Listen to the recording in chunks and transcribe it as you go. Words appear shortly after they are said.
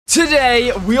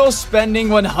Today, we are spending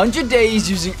 100 days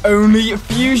using only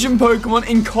fusion Pokemon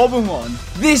in Cobblemon.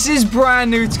 This is brand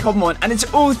new to Cobblemon, and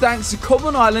it's all thanks to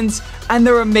Cobblemon Islands and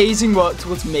their amazing work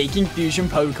towards making fusion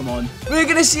Pokemon. We're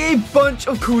going to see a bunch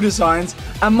of cool designs,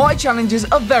 and my challenges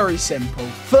are very simple.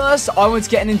 First, I want to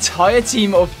get an entire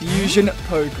team of fusion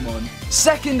Pokemon.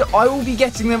 Second, I will be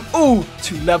getting them all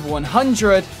to level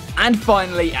 100. And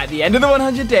finally, at the end of the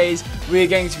 100 days, we're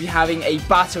going to be having a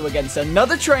battle against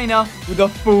another trainer with a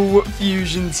full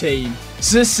fusion team.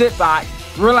 So sit back,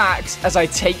 relax, as I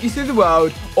take you through the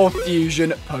world of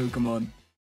fusion Pokemon.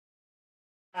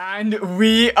 And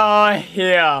we are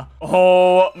here.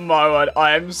 Oh my word,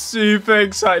 I am super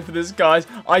excited for this, guys.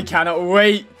 I cannot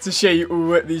wait to show you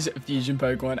all these fusion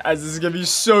Pokemon, as this is going to be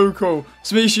so cool.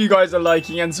 So make sure you guys are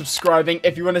liking and subscribing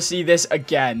if you want to see this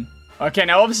again. Okay,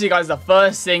 now obviously, guys, the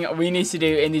first thing we need to do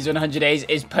in these 100 days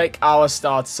is pick our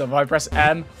starter. So if I press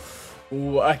M,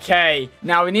 ooh, okay.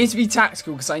 Now we need to be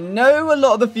tactical because I know a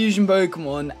lot of the fusion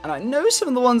Pokemon and I know some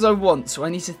of the ones I want. So I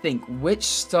need to think, which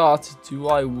starter do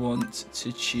I want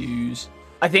to choose?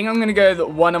 I think I'm going to go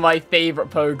with one of my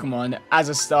favorite Pokemon as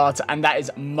a starter, and that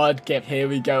is Mudkip. Here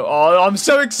we go. Oh, I'm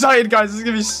so excited, guys. This is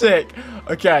going to be sick.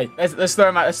 Okay, let's throw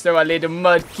him out. Let's throw our little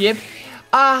Mudkip.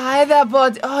 Hi there,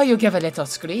 bud. Oh, you give a little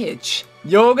screech.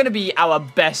 You're gonna be our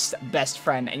best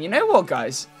friend. And you know what,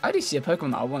 guys? I do see a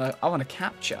Pokemon that I wanna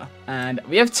capture. And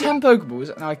we have 10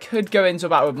 Pokeballs. Now I could go into a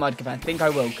battle with Mudkip. I think I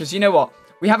will, because you know what?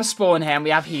 We have a spawn here and we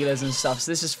have healers and stuff,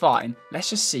 so this is fine. Let's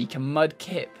just see. Can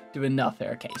Mudkip do enough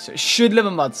here? Okay, so it should live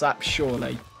a Mud Slap,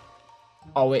 surely.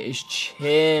 Oh, it is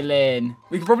chilling.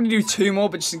 We could probably do 2 more,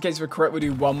 but just in case of a crit, we'll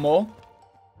do 1 more.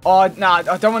 Oh, nah,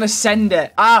 I don't want to send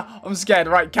it. Ah, I'm scared.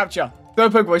 Right, capture. Throw a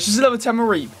Pokeball. It's just a level 10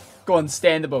 Mareep. Go on,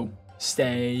 stay in the ball.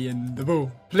 Stay in the ball.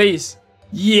 Please.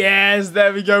 Yes,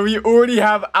 there we go. We already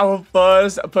have our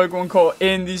first Pokemon caught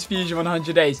in these Fusion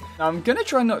 100 days. Now, I'm going to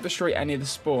try not to destroy any of the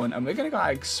spawn, and we're going to go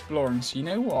out exploring. So, you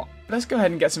know what? Let's go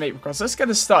ahead and get some Apricross. Let's get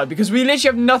this started, because we literally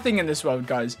have nothing in this world,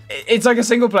 guys. It's like a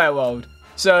single-player world.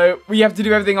 So, we have to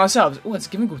do everything ourselves. Oh, it's a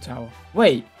Gimmighoul Tower.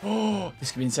 Wait. Oh,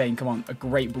 this could be insane. Come on. A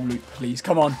great ball loop, please.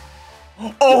 Come on.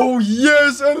 Oh,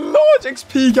 yes, a large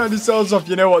XP candy starts off.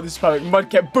 You know what, this Pokemon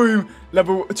Mudkip, boom,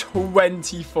 level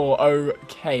 24.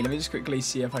 Okay, let me just quickly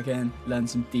see if I can learn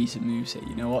some decent moves here.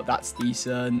 You know what, that's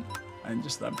decent. And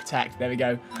just learn Protect, there we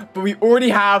go. But we already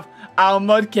have our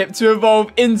Mudkip to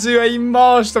evolve into a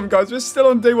Marshtomp, guys. We're still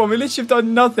on day 1. We literally have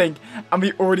done nothing. And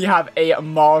we already have a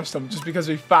Marshtomp just because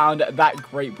we found that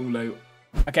great Bullo.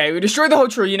 Okay, we destroyed the whole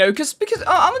tree, you know, because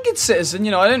I'm a good citizen,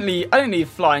 you know. I don't leave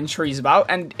flying trees about,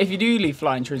 and if you do leave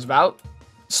flying trees about,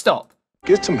 stop.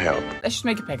 Get some help. Let's just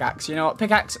make a pickaxe. You know what?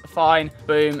 Pickaxe, fine.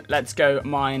 Boom. Let's go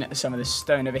mine some of this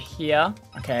stone over here.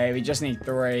 Okay, we just need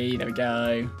 3. There we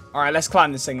go. All right, let's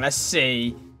climb this thing. Let's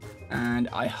see. And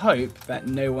I hope that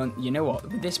no one, you know what?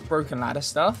 With this broken ladder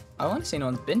stuff, I want to see no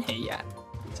one's been here yet.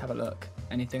 Let's have a look.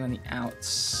 Anything on the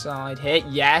outside here?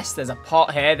 Yes, there's a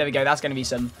pot here. There we go. That's going to be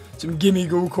some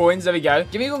Gimmighoul coins. There we go.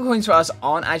 Gimmighoul coins for us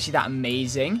aren't actually that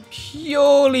amazing.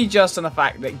 Purely just on the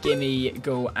fact that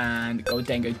Gimmighoul and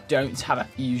Goldengo don't have a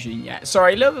fusion yet.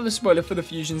 Sorry, a little bit of a spoiler for the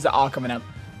fusions that are coming up.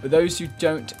 For those who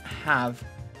don't have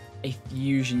a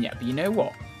fusion yet. But you know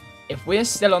what? If we're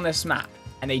still on this map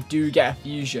and they do get a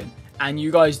fusion, and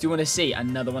you guys do want to see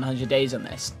another 100 days on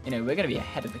this, you know, we're going to be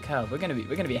ahead of the curve. We're going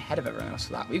to be ahead of everyone else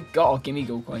for that. We've got our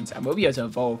Gimmighoul coins, and we'll be able to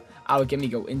evolve our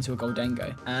Gimmighoul into a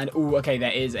Goldengo. And, oh, okay,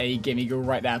 there is a Gimmighoul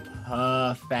right there.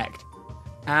 Perfect.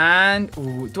 And,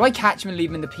 oh, do I catch him and leave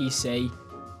him in the PC?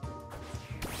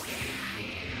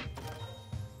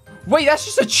 Wait, that's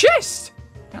just a chest!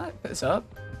 Can I put this up?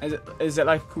 Is it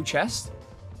like a cool chest?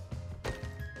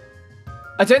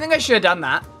 I don't think I should have done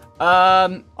that.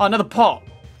 Oh, another pot.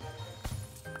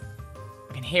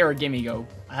 Hear a Gimmighoul.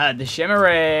 I heard the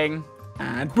shimmering.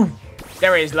 And boom.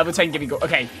 There it is. Level 10 Gimmighoul.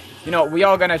 Okay. You know what? We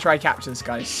are going to try capture this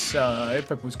guy. So,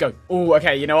 Pokeballs, go. Oh,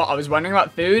 okay. You know what? I was wondering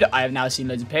about food. I have now seen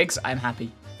loads of pigs. I'm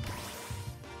happy.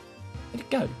 Where'd it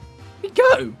go? Where'd it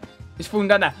go? It's falling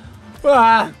down there.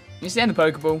 Ah. You stay in the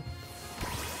Pokeball.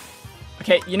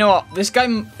 Okay. You know what? This guy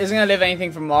isn't going to live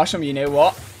anything from Marshall. You know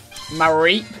what?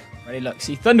 Mareep. Ready, look.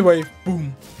 See. Thunder Wave.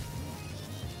 Boom.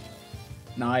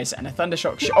 Nice, and a Thunder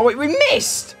Shock. Oh, wait, we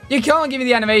missed! You can't give me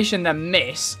the animation, then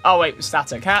miss. Oh, wait,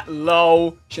 static. Hat,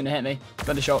 lol. Shouldn't have hit me.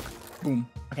 Thunder Shock. Boom.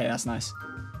 Okay, that's nice.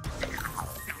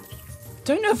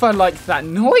 Don't know if I like that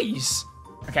noise.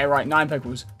 Okay, right, 9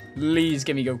 Pokeballs. Please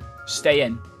give me go. Stay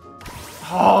in.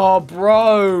 Oh,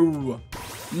 bro.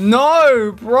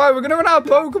 No, bro, we're going to run out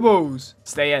of Pokeballs.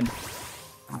 Stay in.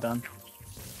 I'm done.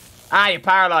 Ah, you're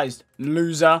paralyzed.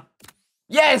 Loser.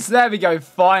 Yes, there we go.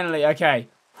 Finally. Okay.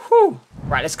 Whew.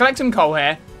 Right, let's collect some coal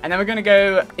here. And then we're going to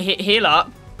go heal up.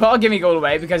 Put our gimme gold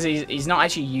away because he's not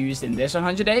actually used in this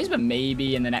 100 days, but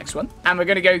maybe in the next one. And we're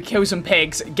going to go kill some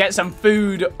pigs, get some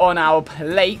food on our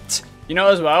plate. You know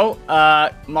as well,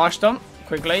 Marsh Stomp,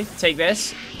 quickly, take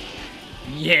this.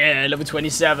 Yeah, level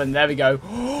 27, there we go.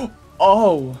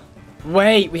 Oh,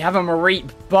 wait, we have a Mareep,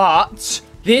 but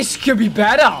this could be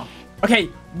better. Okay,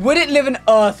 would it live an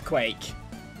earthquake?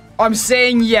 I'm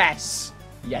saying yes.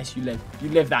 Yes, you live. You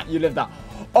live that. You live that.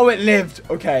 Oh, it lived.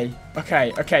 Okay.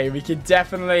 Okay. Okay. We could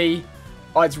definitely...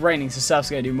 Oh, it's raining, so Surf's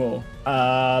going to do more.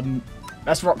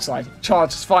 That's Rock Slide.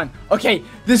 Charge is fine. Okay.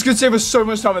 This could save us so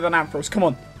much time with an Ampharos. Come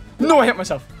on. No, I hit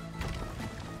myself.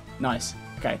 Nice.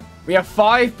 Okay. We have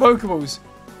 5 Pokeballs.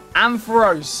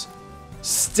 Ampharos.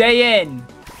 Stay in.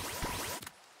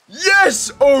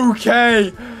 Yes.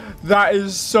 Okay. That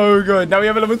is so good. Now we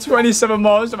have a level 27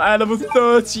 Modrinth and a level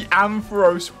 30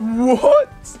 Ampharos. What?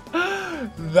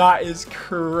 That is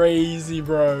crazy,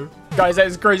 bro. Guys, that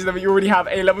is crazy that we already have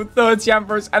a level 30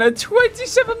 Ampharos and a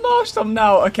 27 Marshtomp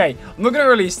now. Okay, I'm not going to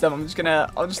release them.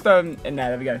 I'll just throw them in there.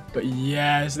 There we go. But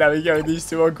yes, there we go. These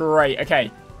two are great.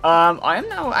 Okay. I am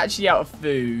now actually out of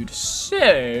food.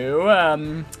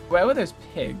 So, where were those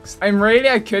pigs?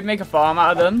 I could make a farm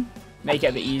out of them. Make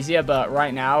it a bit easier, but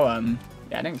right now,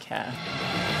 yeah, I don't care.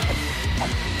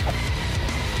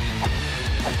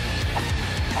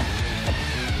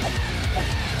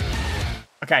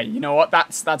 Okay, you know what?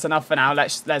 That's enough for now.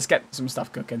 Let's get some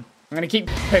stuff cooking. I'm gonna keep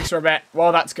pigs for a bit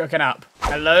while that's cooking up.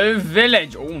 Hello,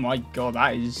 village. Oh my god,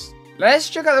 that is... Let's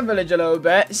check out the village a little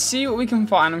bit, see what we can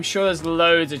find. I'm sure there's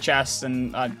loads of chests,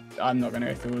 and I'm not gonna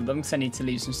go through all of them because I need to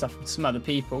leave some stuff for some other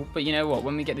people. But you know what?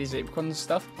 When we get these apricorns and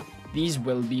stuff, these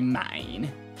will be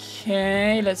mine.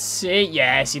 Okay, let's see.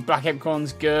 Yeah, see, black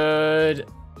apricorn's good.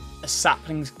 A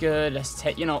sapling's good. Let's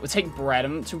take, you know what, we'll take bread.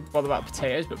 I'm not too bothered about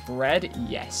potatoes, but bread,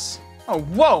 yes. Oh,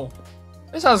 whoa.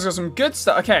 This house has got some good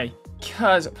stuff. Okay,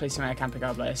 because, please tell me I can pick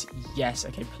up this. Yes,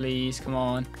 okay, please, come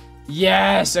on.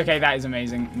 Yes, okay, that is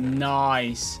amazing.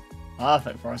 Nice.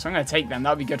 Perfect for us. I'm going to take them.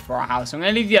 That'll be good for our house. I'm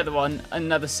going to leave the other one,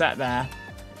 another set there.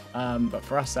 But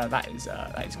for us, that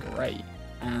is great.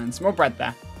 And some more bread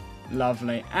there.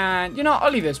 Lovely. And, you know,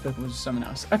 I'll leave those Pokeballs with someone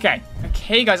else. Okay.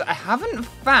 Okay, guys, I haven't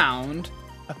found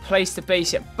a place to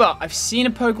base yet, but I've seen a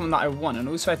Pokemon that I want, and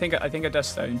also I think a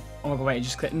Dust Stone. Oh my god, wait, it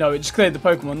just cleared. No, it just cleared the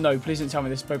Pokemon. No, please don't tell me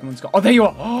this Pokemon's got... Oh, there you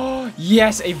are. Oh,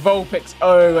 yes, a Vulpix.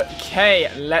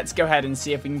 Okay, let's go ahead and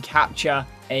see if we can capture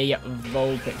a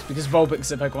Vulpix, because Vulpix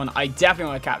is a Pokemon I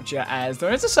definitely want to capture, as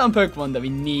there is a certain Pokemon that we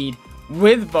need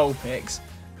with Vulpix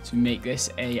to make this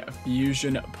a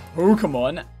fusion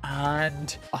Pokemon.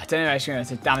 And I don't know if I'm actually going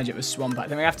to damage it with Swamp. I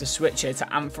think we have to switch it to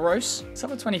Ampharos. It's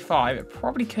level 25. It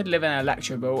probably could live in an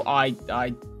Electro Ball.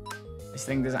 This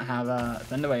thing doesn't have a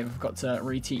Thunder Wave. I've got to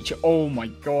reteach it. Oh my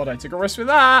god, I took a risk with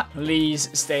that. Please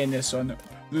stay in this one.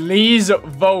 Please,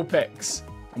 Vulpix.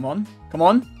 Come on. Come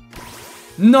on.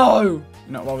 No!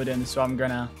 Not while we're doing this, so I'm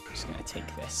just gonna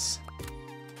take this.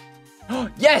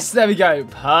 Yes, there we go.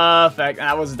 Perfect. And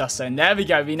that was a Dust Stone. There we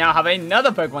go. We now have another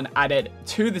Pokemon added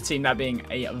to the team, that being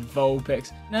a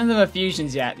Vulpix. None of them are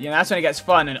fusions yet. You know, that's when it gets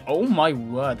fun. And oh my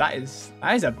word, that is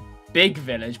a big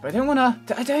village. But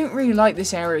I don't really like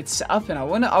this area to set up in. I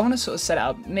wanna sort of set it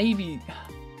up. Maybe,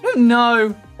 I don't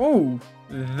know. Oh,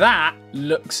 that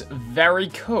looks very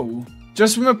cool.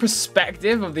 Just from a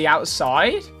perspective of the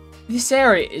outside, this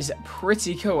area is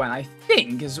pretty cool, and I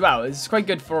think as well it's quite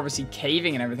good for obviously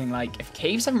caving and everything. Like, if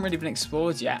caves haven't really been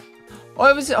explored yet. Oh,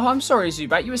 I'm sorry,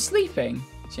 Zubat, you were sleeping.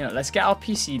 So, you know, let's get our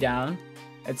PC down.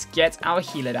 Let's get our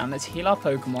healer down. Let's heal our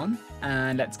Pokemon.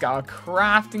 And let's get our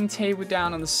crafting table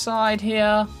down on the side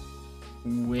here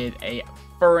with a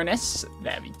furnace.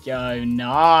 There we go.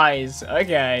 Nice.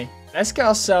 Okay. Let's get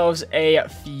ourselves a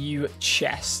few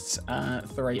chests.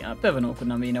 3. A bit of an awkward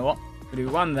number, you know what? We'll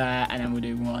do one there, and then we'll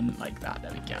do one like that.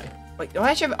 There we go. Wait,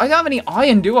 I don't have any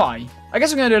iron, do I? I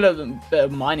guess I'm going to do a little bit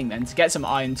of mining then to get some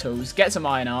iron tools, get some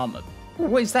iron armor. Ooh,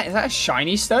 what is that? Is that a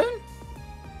shiny stone?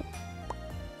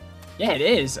 Yeah, it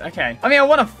is. Okay. I mean, I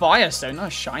want a fire stone, not a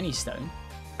shiny stone.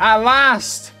 At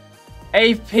last!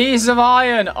 A piece of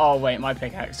iron! Oh, wait, my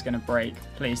pickaxe is going to break.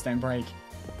 Please don't break.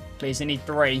 Please, I need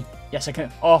 3. Yes, I can.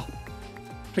 Oh,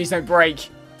 please don't break.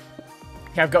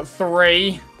 Okay, I've got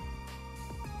 3.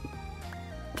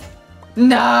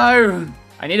 No!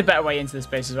 I need a better way into this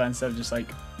base as well, instead of just, like,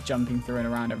 jumping through and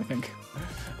around everything.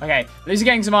 Okay, at least we're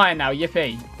getting some iron now.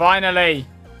 Yippee. Finally!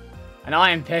 An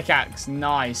iron pickaxe.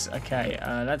 Nice. Okay,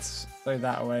 let's throw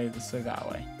that away. Let's throw that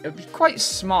away. It would be quite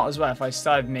smart as well if I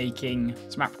started making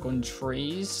some apricorn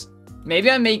trees. Maybe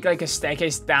I make, like, a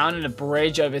staircase down and a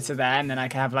bridge over to there, and then I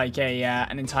can have, like,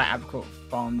 an entire apricot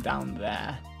farm down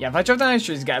there. Yeah, if I drop down those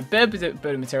trees, get a bit of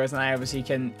building materials, and I obviously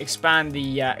can expand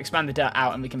the dirt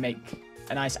out, and we can make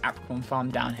a nice apricorn farm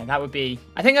down here. That would be,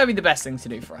 I think that would be the best thing to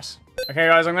do for us. Okay,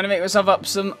 guys, I'm going to make myself up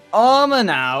some armor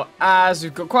now, as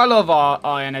we've got quite a lot of our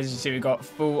iron. As you see, we've got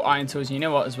full iron tools. And you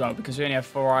know what, as well, because we only have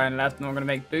 4 iron left, and I'm going to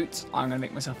make boots. I'm going to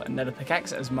make myself another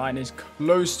pickaxe, as mine is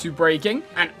close to breaking.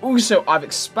 And also, I've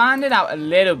expanded out a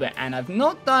little bit, and I've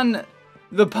not done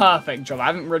the perfect job. I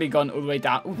haven't really gone all the way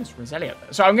down. Oh, there's Roselia.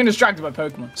 So I'm getting distracted by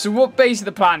Pokemon. So what basically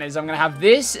the plan is, I'm going to have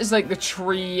this as like the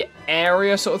tree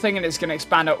area sort of thing, and it's going to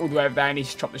expand out all the way over there. I need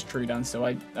to chop this tree down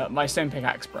still. My stone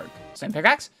pickaxe broke. Stone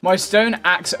pickaxe? My stone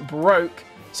axe broke.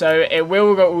 So it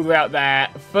will go all the way out there,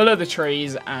 full of the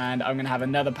trees, and I'm going to have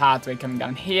another pathway coming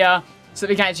down here, so that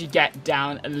we can actually get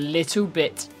down a little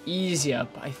bit easier.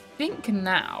 But I think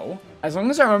now, as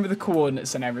long as I remember the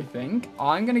coordinates and everything,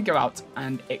 I'm going to go out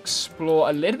and explore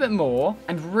a little bit more.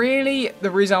 And really,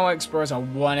 the reason I want to explore is I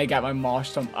want to get my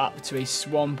Marshtomp up to a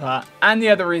Swampert. And the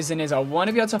other reason is I want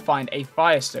to be able to find a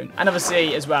Firestone. And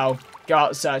obviously, as well, go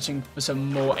out searching for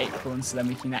some more acorns, so then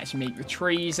we can actually make the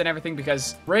trees and everything.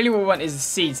 Because really what we want is the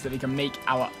seeds, so that we can make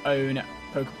our own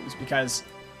Pokeballs. Because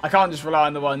I can't just rely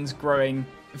on the ones growing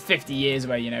 50 years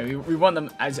away, you know. We want them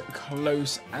as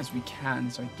close as we can.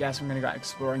 So I guess I'm going to go out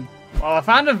exploring. Well, I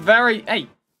found a very... Hey,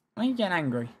 why are you getting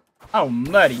angry? Oh,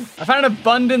 muddy. I found an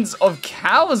abundance of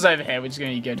cows over here, which is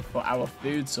going to be good for our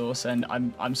food source. And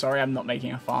I'm sorry I'm not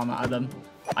making a farm out of them.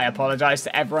 I apologize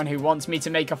to everyone who wants me to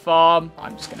make a farm.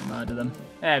 I'm just going to murder them.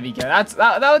 There we go.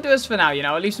 That'll do us for now, you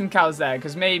know. I'll leave some cows there,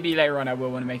 because maybe later on I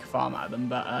will want to make a farm out of them.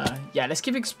 But yeah, let's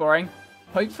keep exploring.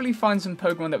 Hopefully find some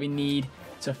Pokemon that we need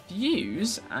to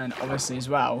fuse, and obviously as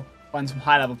well find some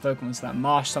high level Pokemon so that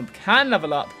Marshtomp can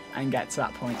level up and get to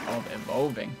that point of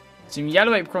evolving. Some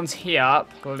yellow apricorns here.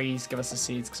 Please give us the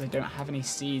seeds, because I don't have any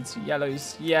seeds for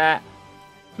yellows yet.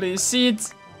 Please,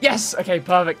 seeds. Yes. Okay,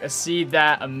 perfect. A seed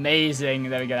there. Amazing.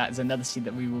 There we go. That's another seed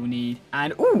that we will need.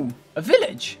 And ooh, a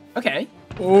village. Okay.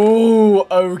 Oh,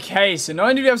 okay. So not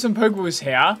only do we have some Pokeballs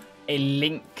here, a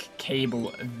link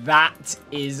cable. That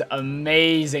is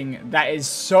amazing. That is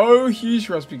so huge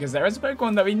for us, because there is a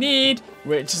Pokemon that we need,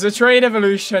 which is a trade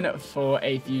evolution for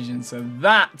a fusion. So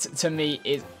that to me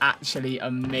is actually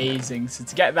amazing. So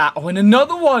to get that, oh, and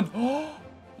another one.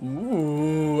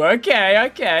 Ooh, okay,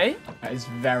 okay. That is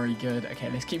very good. Okay,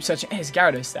 let's keep searching. Hey, there's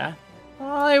Gyarados there.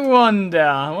 I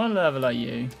wonder, what level are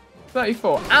you?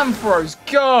 34. Ampharos,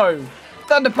 go!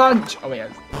 Thunder Punch. Oh wait,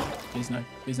 please no,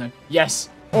 please no. Yes.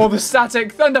 Oh, the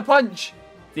static Thunder Punch.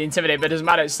 The Intimidate, but it doesn't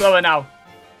matter. It's slower now.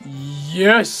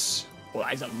 Yes. Oh,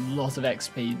 that is a lot of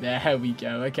XP. There we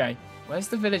go. Okay. Where's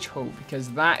the village hall? Because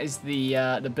that is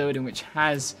the building which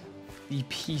has the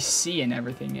PC and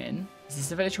everything in. Is this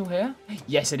the village hall here?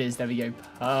 Yes, it is. There we go.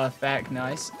 Perfect.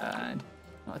 Nice. And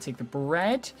I'll take the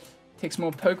bread. Take some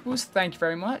more Pokeballs. Thank you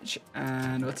very much.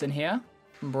 And what's in here?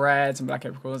 Bread, some black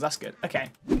apricorns. That's good. Okay.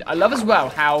 I love as well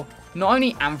how not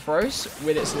only Ampharos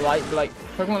with its light, but like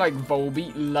Pokemon like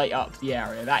Volbeat light up the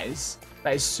area. That is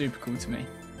super cool to me.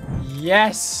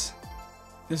 Yes,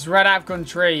 this red apricorn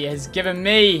tree has given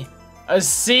me a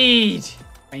seed.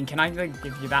 I mean, can I like,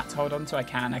 give you that to hold on to? I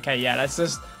can. Okay, yeah. Let's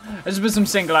just put some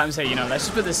single items here. You know, let's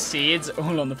just put the seeds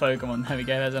all on the Pokemon. There we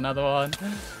go. There's another one.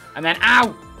 And then,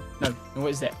 ow! No,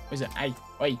 what is it? What is it? Hey,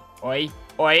 oi, oi,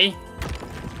 oi.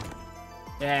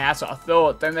 Yeah, that's what I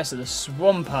thought. Don't mess with the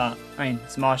Swampert. I mean,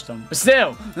 it's Marshtomp, but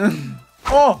still.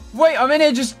 Oh, wait, I'm in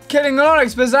here just killing an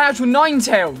Onix, but there's actual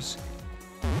Ninetales.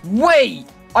 Wait,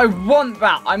 I want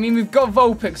that. I mean, we've got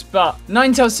Vulpix, but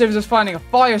Ninetales saves us finding a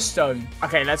Firestone.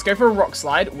 Okay, let's go for a Rock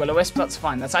Slide. Will-O-Wisp, that's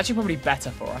fine. That's actually probably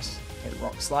better for us. Okay,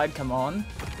 Rock Slide, come on.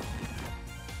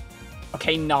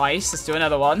 Okay, nice. Let's do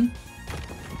another one.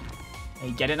 Okay,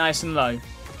 get it nice and low.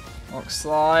 Rock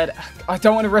Slide. I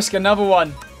don't want to risk another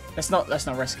one. Let's not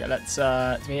risk it. Let's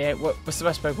what's the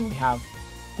best Pokemon we have?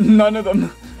 None of them.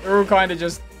 They're all kind of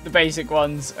just the basic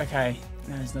ones. Okay.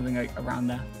 There's nothing like around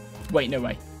there. Wait, no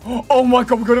way. Oh my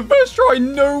god, we got a first try.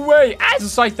 No way. Ah, it's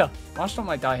a Scyther. Marshtomp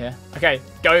might die here. Okay,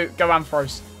 go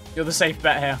Ampharos. You're the safe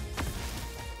bet here.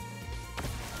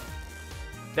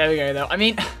 There we go though. I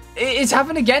mean, it's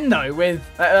happened again though with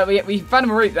we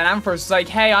found a route, then Ampharos is like,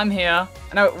 hey, I'm here.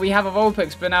 And now we have a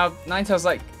Vulpix, but now Ninetales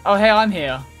like, oh hey, I'm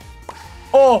here.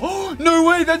 Oh, no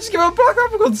way, they just give a black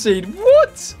apricorn seed.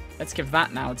 What? Let's give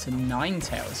that now to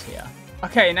Ninetales here.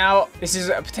 Okay, now, this is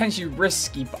potentially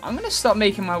risky, but I'm going to start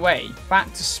making my way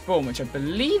back to spawn, which I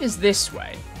believe is this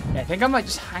way. Yeah, I think I might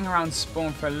just hang around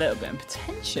spawn for a little bit, and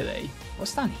potentially,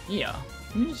 what's down here?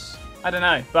 I don't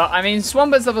know. But, I mean,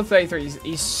 Swampert's level 33,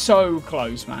 he's so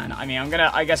close, man. I mean,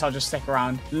 I guess I'll just stick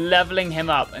around leveling him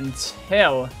up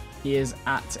until he is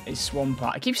at a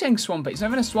Swampert. I keep saying Swampert. It's not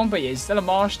even a Swampert yet. It's still a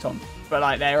Marsh Tom. But,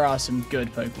 like, there are some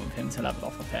good Pokemon with him to level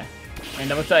off of here. And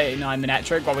level 39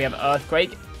 Minetric, while we have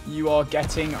Earthquake. You are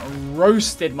getting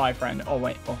roasted, my friend. Oh,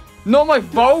 wait. Oh. Not my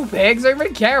Vulpix. I don't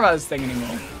really care about this thing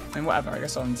anymore. I mean, whatever. I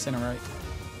guess I'll Incinerate.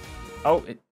 Oh,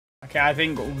 okay, I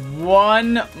think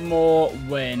one more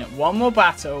win. One more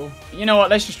battle. You know what?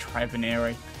 Let's just try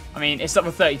Veneeri. I mean, it's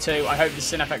level 32. I hope this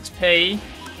is enough XP.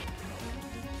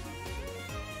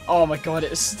 Oh my god,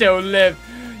 it still live.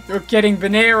 You're kidding,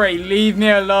 Veneeri. Leave me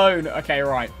alone. Okay,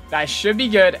 right. That should be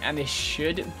good, and this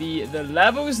should be the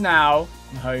levels now.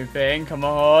 I'm hoping. Come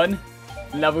on.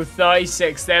 Level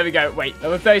 36. There we go. Wait,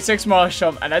 level 36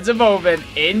 Marshtomp, and that's evolving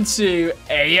into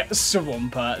a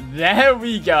Swampert. There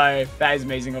we go. That is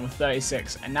amazing. Level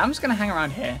 36. And now I'm just going to hang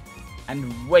around here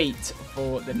and wait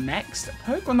for the next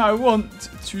Pokemon that I want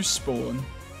to spawn.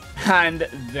 And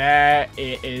there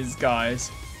it is,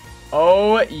 guys.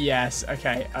 Oh, yes.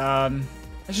 Okay.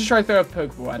 Let's just try to throw a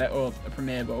Pokeball at it, or a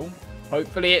Premier Ball.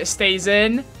 Hopefully it stays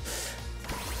in.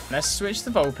 Let's switch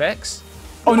to Vulpix.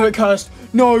 Oh, no, it cursed.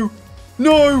 No.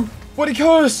 No. What did it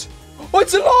curse? Oh,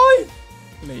 it's a lie.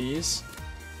 Please.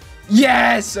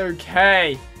 Yes.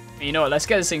 Okay. You know what? Let's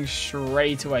get this thing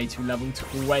straight away to level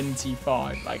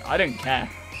 25. Like, I don't care.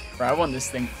 Bro, I want this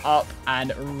thing up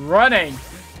and running.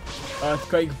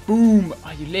 Earthquake. Boom.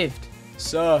 Oh, you lived.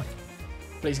 Surf.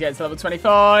 Please get to level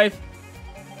 25.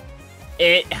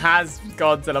 It has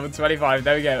gone to level 25.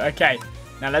 There we go. Okay.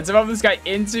 Now let's evolve this guy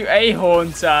into a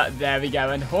Haunter. There we go.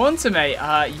 And Haunter, mate,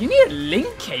 you need a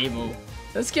link cable.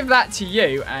 Let's give that to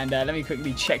you. And let me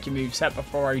quickly check your moveset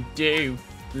before I do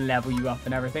level you up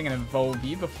and everything and evolve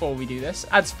you before we do this.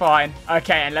 That's fine.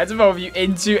 Okay, and let's evolve you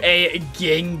into a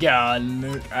Gengar.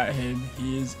 Look at him.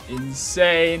 He is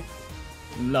insane.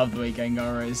 Love the way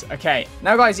Gengar is. Okay,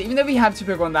 now guys, even though we have two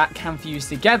Pokemon that can fuse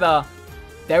together,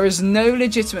 there is no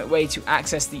legitimate way to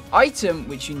access the item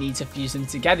which you need to fuse them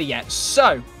together yet.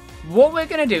 So, what we're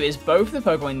going to do is both the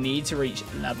Pokemon need to reach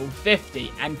level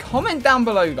 50. And comment down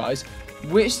below, guys,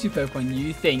 which two Pokemon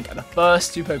you think are the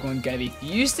first two Pokemon going to be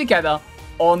fused together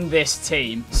on this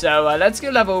team. So let's go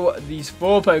level these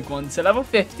 4 Pokemon to level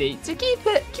 50 to keep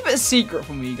it a secret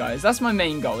from you guys. That's my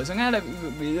main goal. Is I'm gonna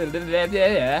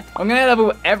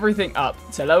level everything up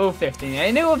to level 50. And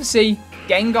I know obviously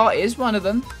Gengar is one of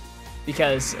them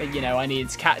because you know I needed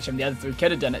to catch him. The other 3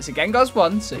 could have done it. So Gengar's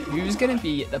one. So who's gonna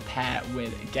be the pair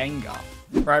with Gengar?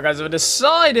 Right, guys, I've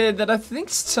decided that I think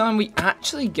it's time we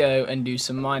actually go and do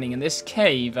some mining in this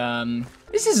cave.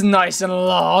 This is nice and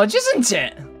large, isn't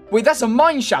it? Wait, that's a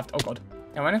mine shaft. Oh, God.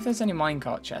 I wonder if there's any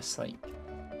minecart chests. Like,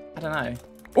 I don't know.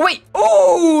 Oh, wait.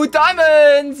 Oh,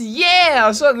 diamonds. Yeah,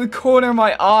 I saw it in the corner of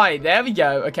my eye. There we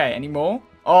go. Okay, any more?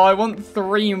 Oh, I want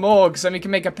 3 more because then we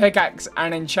can make a pickaxe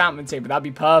and enchantment table. That'd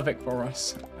be perfect for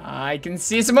us. I can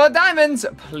see some more diamonds.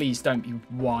 Please don't be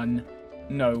 1.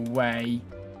 No way.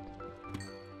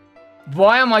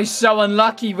 Why am I so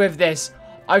unlucky with this?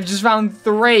 I've just found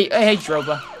 3. Hey,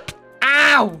 Droba.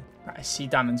 Ow! Right, I see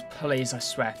diamonds. Please, I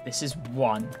swear. This is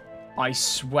 1. I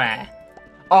swear.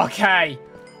 Okay.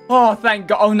 Oh, thank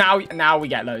God. Oh, now we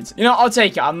get loads. You know, I'll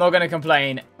take it. I'm not going to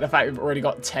complain. The fact we've already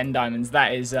got 10 diamonds.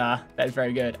 That is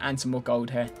very good. And some more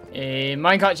gold here.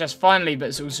 Minecart chest, finally, but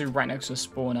it's also right next to a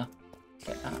spawner.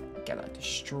 Get that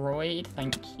destroyed.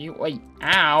 Thank you. Wait.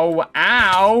 Ow.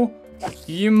 Ow.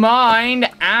 Do you mind?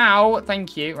 Ow.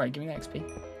 Thank you. Right, give me the XP.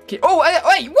 Okay. Oh,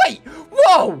 wait.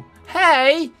 Whoa.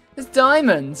 Hey. There's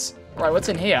diamonds. Right, what's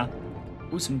in here?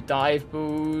 Ooh, some dive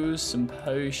balls, some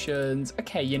potions.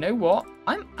 Okay, you know what?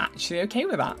 I'm actually okay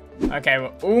with that. Okay,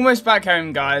 we're almost back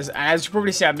home, guys. And as you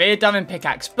probably see, I made a diamond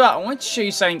pickaxe, but I wanted to show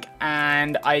you something.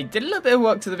 And I did a little bit of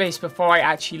work to the base before I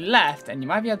actually left. And you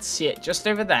might be able to see it just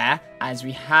over there, as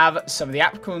we have some of the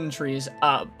apricorn trees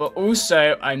up. But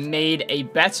also, I made a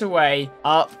better way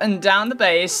up and down the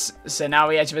base. So now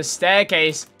we actually have a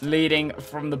staircase leading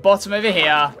from the bottom over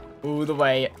here all the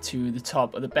way to the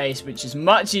top of the base, which is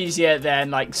much easier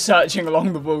than like searching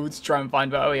along the wall to try and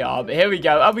find where we are. But here we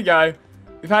go, up we go.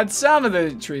 We've had some of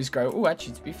the trees grow. Oh,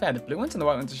 actually, to be fair, the blue ones and the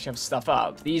white ones actually have stuff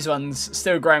up. These ones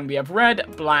still growing. We have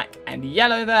red, black, and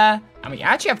yellow there. And we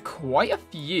actually have quite a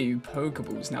few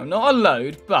Pokeballs now. Not a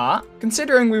load, but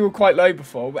considering we were quite low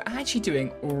before, we're actually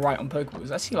doing all right on Pokeballs.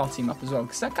 Let's heal our team up as well,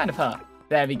 because that kind of hurt.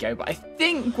 There we go. But I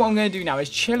think what I'm going to do now is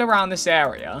chill around this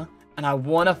area. And I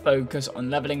want to focus on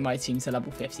leveling my team to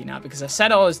level 50 now, because I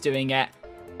said I was doing it.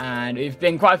 And we've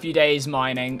been quite a few days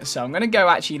mining, so I'm going to go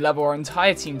actually level our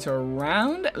entire team to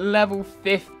around level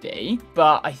 50.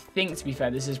 But I think, to be fair,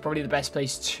 this is probably the best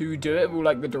place to do it with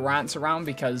like the Durants around,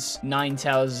 because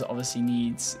Ninetales obviously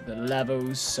needs the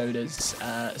levels. So does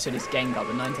Gengar,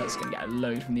 but Ninetales is going to get a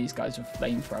load from these guys with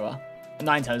Flamethrower.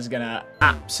 Ninetales is going to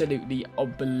absolutely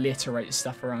obliterate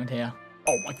stuff around here.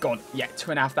 Oh my god, yeah,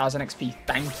 2,500 XP,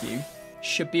 thank you.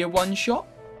 Should be a one-shot.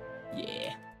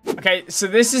 Yeah. Okay, so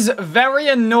this is very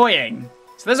annoying.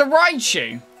 So there's a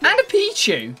Raichu and a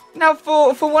Pichu. Now,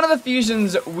 for one of the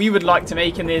fusions we would like to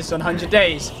make in these 100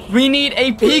 days, we need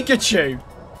a Pikachu.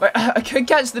 Like, I could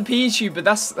catch the Pichu, but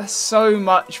that's so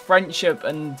much friendship.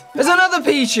 And there's another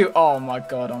Pichu. Oh my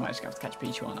god, I'm actually going to have to catch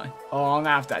Pichu, aren't I? Oh, I'm going to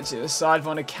have to actually decide if I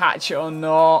want to catch it or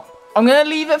not. I'm going to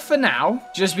leave it for now,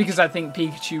 just because I think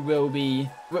Pikachu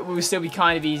will still be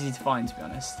kind of easy to find, to be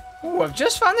honest. Oh, I've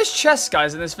just found this chest,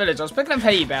 guys, in this village. I was picking up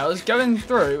hay bales, going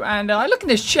through, and I look in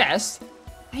this chest.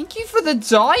 Thank you for the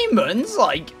diamonds.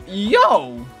 Like,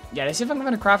 yo. Yeah, let's see if I can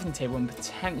find a crafting table, and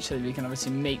potentially we can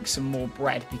obviously make some more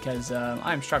bread, because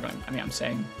I'm struggling. I mean,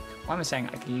 why am I saying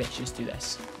I could literally just do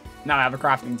this? Now I have a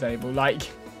crafting table. Like,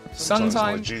 sometimes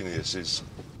my genius is...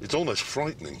 It's almost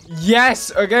frightening.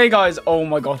 Yes. Okay, guys. Oh,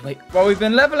 my God. Wait. Well, we've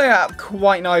been leveling up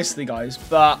quite nicely, guys,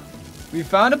 but... we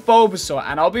found a Bulbasaur,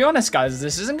 and I'll be honest, guys,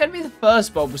 this isn't going to be the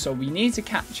first Bulbasaur we need to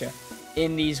capture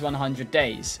in these 100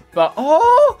 days. But,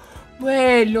 oh,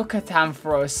 wait, look at him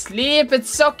for asleep. It's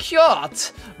so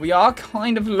cute. We are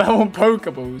kind of low on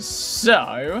Pokeballs,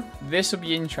 so this will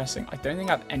be interesting. I don't think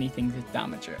I have anything to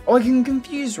damage it. Oh, I can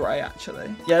Confuse Ray,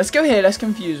 actually. Yeah, let's go here. Let's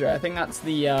Confuse Ray. I think that's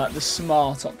the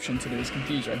smart option to do is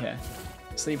Confuse Ray here.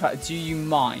 Sleep out. Do you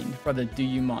mind? Brother, do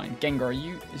you mind? Gengar,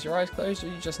 is your eyes closed or are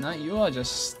you just not? You are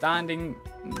just standing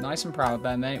nice and proud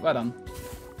there, mate. Well done.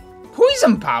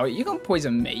 Poison power? You can't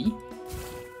poison me.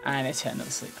 And it's hitting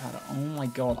another sleep powder. Oh my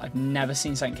god, I've never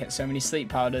seen something hit so many sleep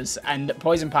powders and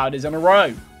poison powders in a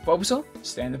row. Bulbasaur,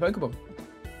 stay in the Pokeball.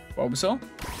 Bulbasaur.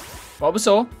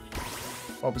 Bulbasaur.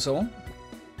 Bulbasaur.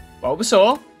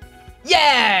 Bulbasaur.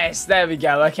 Yes! There we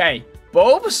go. Okay.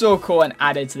 Bulbasaur caught and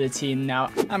added to the team now.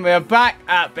 And we are back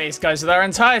at base, guys, with our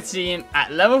entire team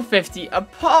at level 50,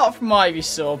 apart from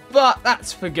Ivysaur. But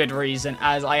that's for good reason,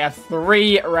 as I have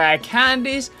 3 rare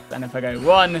candies. Then if I go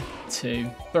 1,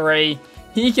 2, 3,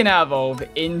 he can now evolve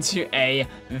into a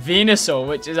Venusaur,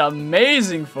 which is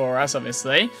amazing for us,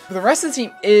 obviously. But the rest of the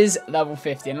team is level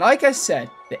 50. And like I said,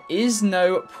 there is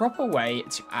no proper way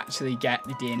to actually get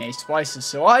the DNA splicers.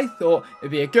 So I thought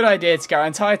it'd be a good idea to get our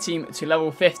entire team to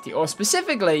level 50, or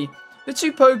specifically the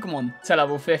 2 Pokemon to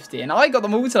level 50. And I got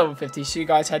them all to level 50, so you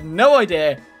guys had no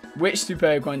idea which 2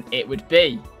 Pokemon it would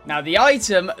be. Now, the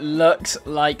item looks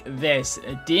like this,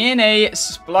 a DNA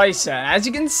splicer. And as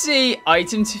you can see,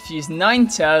 item to fuse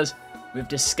Ninetales with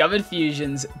discovered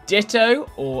fusions, Ditto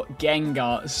or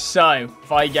Gengar. So,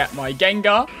 if I get my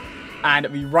Gengar and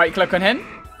we right-click on him,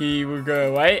 he will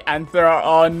go away and throw out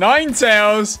our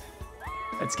Ninetales.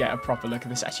 Let's get a proper look at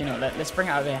this. Actually, no, let's bring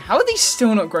it out of here. How are these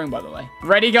still not growing, by the way?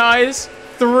 Ready, guys?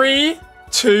 3,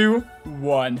 2,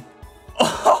 1.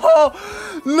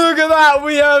 Oh, look at that.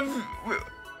 We have...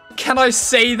 Can I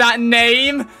say that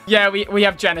name? Yeah, we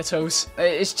have genitals.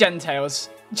 It's Gentails.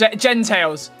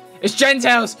 Gentails. It's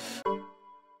Gentails.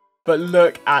 But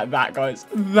look at that, guys.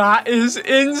 That is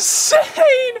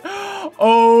insane.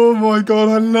 Oh my god,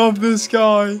 I love this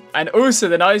guy. And also,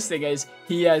 the nice thing is,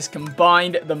 he has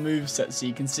combined the moveset. So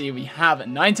you can see we have a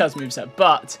Ninetales moveset,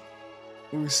 but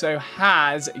also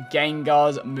has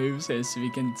Gengar's moveset. So we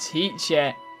can teach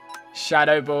it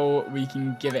Shadow Ball. We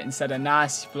can give it, instead of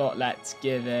Nasty Plot, let's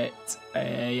give it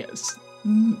a...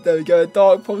 There we go,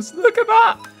 Dark Pulse. Look at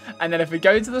that. And then if we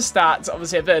go to the stats,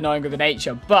 obviously a bit annoying with the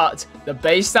nature, but the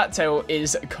base stat total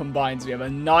is combined. So we have a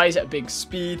nice big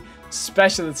speed,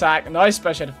 special attack, nice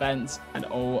special defense, and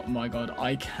oh my god,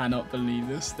 I cannot believe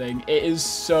this thing. It is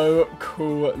so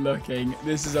cool looking.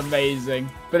 This is amazing.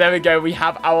 But there we go, we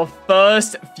have our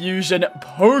first fusion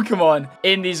Pokemon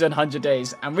in these 100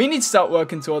 days, and we need to start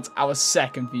working towards our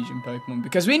second fusion Pokemon,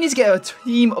 because we need to get a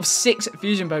team of 6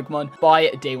 fusion Pokemon by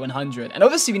day 100, and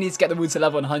obviously we need to get them all to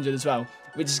level 100 as well,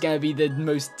 which is going to be the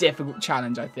most difficult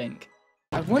challenge, I think.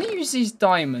 I want to use these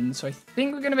diamonds, so I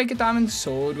think we're going to make a diamond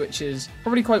sword, which is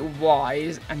probably quite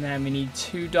wise. And then we need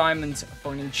 2 diamonds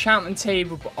for an enchantment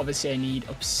table, but obviously I need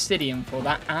obsidian for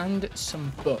that and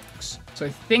some books. So I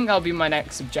think that'll be my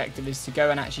next objective, is to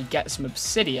go and actually get some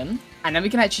obsidian. And then we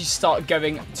can actually start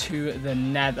going to the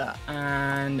nether.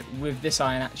 And with this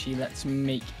iron, actually, let's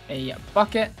make a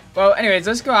bucket. Well, anyways,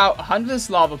 let's go out, hunt this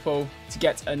lava pool to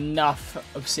get enough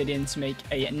obsidian to make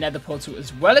a nether portal,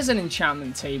 as well as an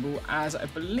enchantment table, as I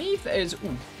believe there is...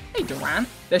 Ooh, Hey, Durant.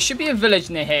 There should be a village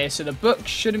near here, so the book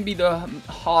shouldn't be the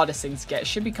hardest thing to get. It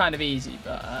should be kind of easy,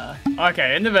 but,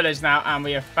 Okay, in the village now, and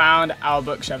we have found our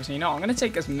bookshelves. And you know what? I'm going to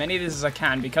take as many of these as I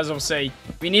can, because obviously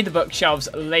we need the bookshelves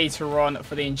later on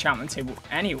for the enchantment table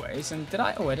anyways. And did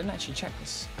I... Oh, I didn't actually check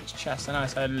this chest. I know I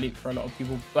said I'd leap for a lot of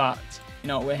people, but, you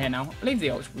know what? We're here now. I'll leave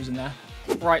the ultra balls in there.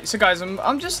 Right, so guys,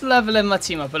 I'm just leveling my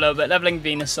team up a little bit, leveling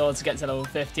Venusaur to get to level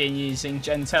 50 and using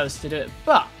Gentelis to do it.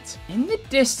 But in the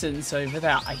distance over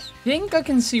there, I think I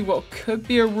can see what could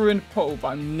be a ruined portal, but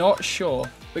I'm not sure.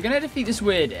 We're going to defeat this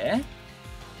weird here.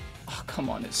 Oh, come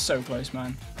on, it's so close,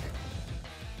 man.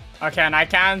 Okay, and I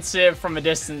can see it from a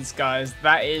distance, guys.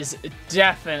 That is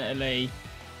definitely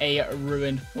a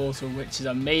ruined portal, which is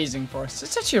amazing for us.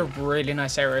 It's actually a really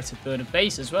nice area to build a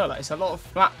base as well. Like, it's a lot of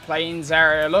flat plains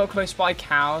area, a lot of close by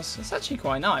cows. It's actually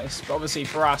quite nice. But obviously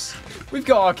for us, we've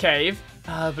got our cave.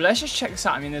 But let's just check this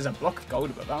out. I mean, there's a block of gold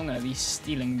above. I'm going to be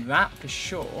stealing that for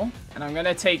sure. And I'm going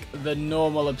to take the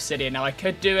normal obsidian. Now, I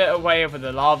could do it away with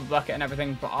the lava bucket and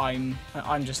everything, but I'm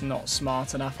just not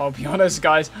smart enough. I'll be honest,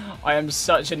 guys. I am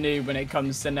such a noob when it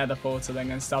comes to nether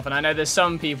portaling and stuff. And I know there's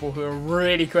some people who are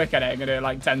really quick at it. I'm going to do it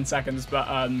like 10 seconds, but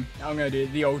I'm going to do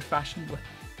it the old-fashioned way.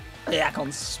 Yeah, I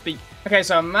can't speak. Okay,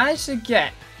 so I managed to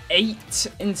get 8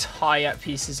 entire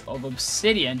pieces of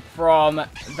obsidian from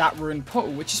that ruined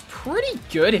portal, which is pretty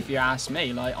good if you ask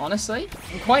me. Like, honestly,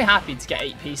 I'm quite happy to get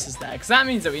 8 pieces there, because that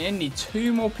means that we only need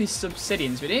 2 more pieces of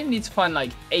obsidian. So we didn't need to find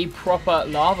like a proper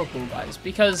lava pool, guys,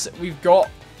 because we've got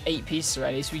 8 pieces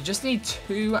already. So we just need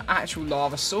 2 actual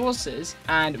lava sources,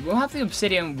 and we'll have the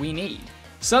obsidian we need.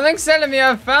 Something's telling me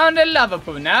I've found a lava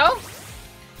pool now.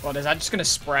 What, is that just gonna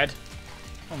spread?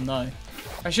 Oh no,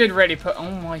 I should really put, oh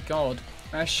my god,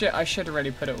 I should have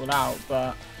really put it all out,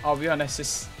 but I'll be honest,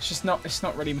 it's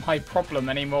not really my problem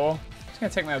anymore. I'm just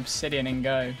gonna take my obsidian and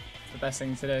go. It's the best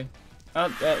thing to do.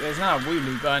 Oh, there's now a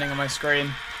wooloo burning on my screen.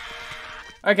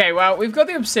 Okay, well, we've got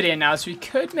the obsidian now, so we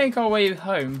could make our way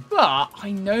home. But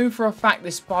I know for a fact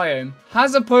this biome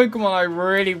has a Pokemon I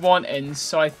really want in,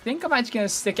 so I think I'm actually going to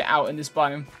stick it out in this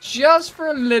biome just for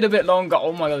a little bit longer.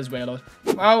 Oh my god, there's Weirdos.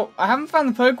 Well, I haven't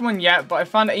found the Pokemon yet, but I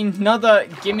found another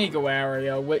Gimmighoul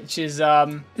area, which is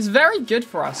very good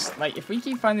for us. Like, if we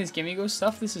keep finding this Gimmighoul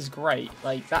stuff, this is great.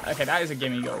 Like, that, okay, that is a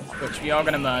Gimmighoul, which we are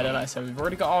going to murder. Like I said, we've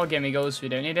already got our Gimmighouls, so we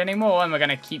don't need any more, and we're going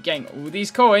to keep getting all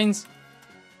these coins.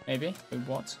 Maybe? Wait,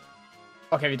 what?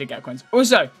 Okay, we did get coins.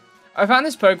 Also, I found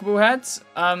this Pokeball head.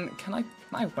 Can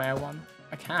I wear one?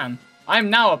 I can. I am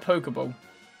now a Pokeball.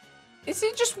 Is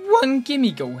it just one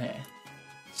Gimmighoul here?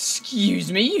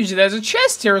 Excuse me? Usually there's a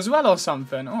chest here as well or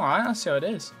something. Alright, I'll see what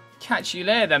it is. Catch you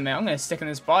later then, mate. I'm going to stick in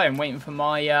this biome waiting for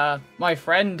my my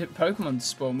friend Pokemon to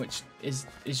spawn, which is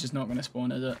just not going to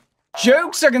spawn, is it?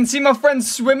 Jokes! I can see my friend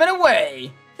swimming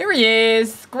away! Here he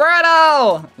is!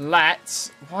 Squirtle!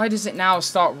 Let's... Why does it now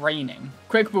start raining?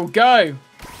 Quick ball, go!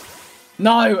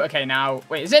 No! Okay, now...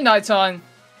 Wait, is it nighttime?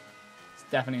 It's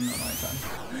definitely not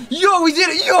nighttime. Yo, we did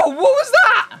it! Yo, what was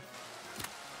that?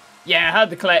 Yeah, I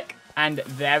heard the click. And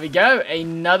there we go.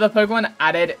 Another Pokemon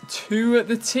added to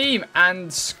the team. And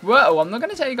Squirtle, I'm not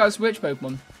going to tell you guys which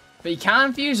Pokemon, but you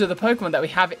can fuse with the Pokemon that we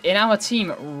have in our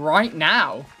team right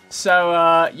now.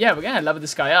 So, yeah, we're going to level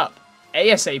this guy up.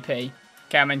 ASAP.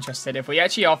 Okay, I'm interested. If we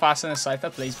actually are faster than a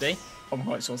Scyther, please be. Oh my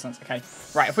god, it's all sense. Okay.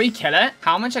 Right, if we kill it,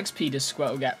 how much XP does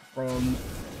Squirtle get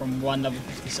from one level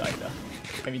 50 Scyther?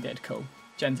 Okay, we did. Cool.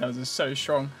 Gentelis is so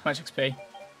strong. How much XP?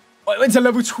 Oh, it went to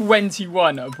level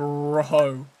 21,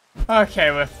 bro.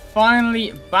 Okay, we're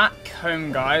finally back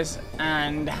home, guys,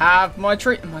 and have my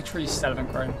tree. My tree's still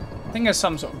haven't grown. I think there's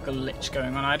some sort of glitch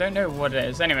going on. I don't know what it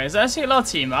is. Anyways, let's heal our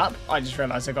team up. I just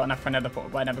realized I got enough for another portal,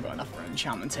 but I never got enough for an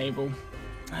enchantment table.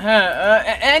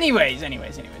 Anyways.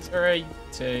 3,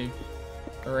 2,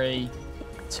 3,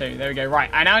 2. There we go. Right,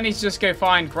 I now need to just go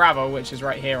find gravel, which is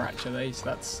right here, actually. So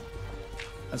that's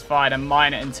fine. And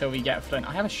mine it until we get flint.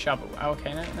 I have a shovel. Oh,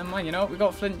 okay, no, never mind. You know what? We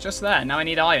got flint just there. Now I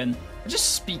need iron. I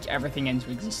just speak everything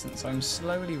into existence. I'm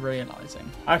slowly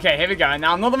realizing. Okay, here we go.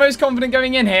 Now, I'm not the most confident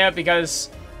going in here because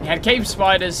we had cave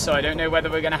spiders, so I don't know whether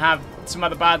we're going to have some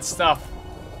other bad stuff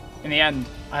in the end.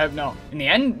 I hope not. In the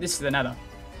end, this is the nether.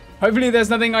 Hopefully there's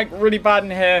nothing like really bad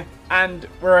in here and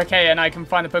we're okay and I can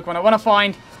find the Pokemon I want to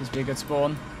find. This would be a good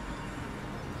spawn.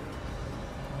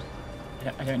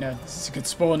 I don't know if this is a good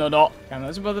spawn or not. Okay, I'm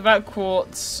not bothered about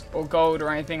quartz or gold or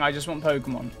anything. I just want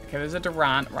Pokemon. Okay, there's a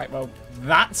Durant. Right, well,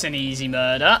 that's an easy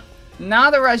murder.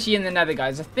 Now that we're actually in the nether,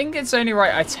 guys, I think it's only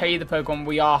right I tell you the Pokemon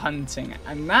we are hunting.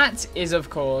 And that is, of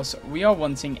course, we are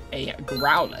wanting a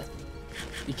Growlithe.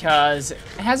 Because it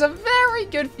has a very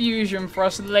good fusion for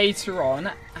us later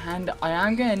on. And I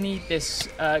am going to need this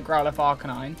Growlithe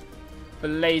Arcanine for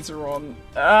later on.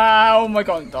 Oh my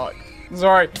god, dark.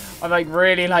 Sorry, I'm like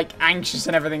really like anxious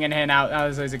and everything in here now. Oh,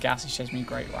 there's loads of gas. It's chasing me.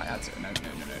 Great, right? That's it. No. Let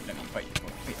me fight.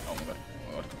 Wait. Oh my god.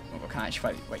 Oh my god. Can I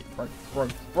actually fight? Wait, bro.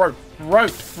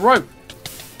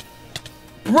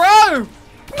 I'm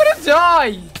gonna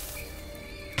die.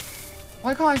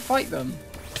 Why can't I fight them?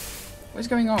 What's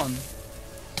going on?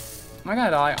 Am I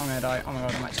gonna die? I'm gonna die. Oh my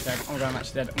god, I'm actually dead. Oh my god, I'm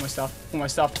actually dead.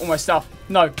 All my stuff.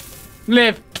 No.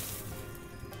 Live.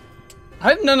 I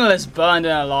hope none of this burned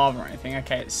in a lava or anything.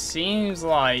 Okay, it seems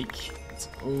like it's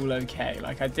all okay.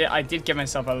 Like I did give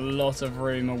myself a lot of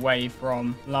room away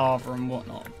from lava and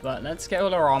whatnot. But let's get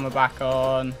all our armor back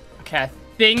on. Okay, I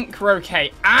think we're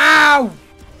okay. Ow!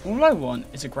 All I want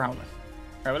is a growler.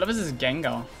 Alright, what level is this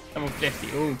Gengar? Level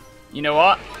 50. Ooh. You know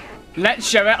what? Let's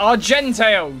show it our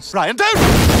Gentails. Ryan, don't!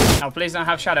 Now, please don't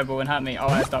have Shadow Ball and hurt me. Oh,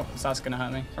 that's dark. That's going to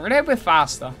hurt me. I really hope we're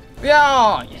faster. We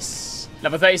are. Yes.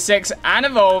 Level 36 and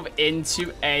evolve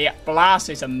into a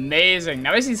Blastoise. Amazing.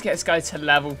 Now, we need to get this guy to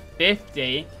level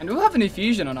 50. And we'll have a new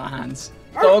fusion on our hands.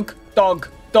 Dog.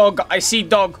 I see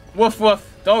dog. Woof.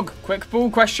 Dog. Quick ball,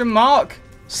 question mark.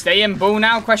 Stay in ball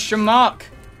now, question mark.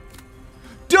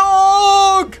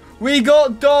 Dog! We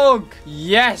got dog.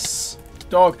 Yes.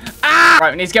 Dog. Ah!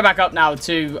 Right, we need to get back up now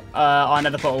to our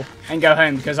nether portal and go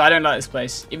home because I don't like this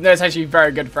place. Even though it's actually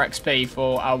very good for XP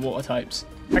for our water types.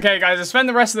 Okay, guys, I spent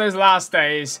the rest of those last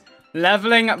days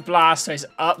leveling Blastoise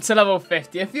up to level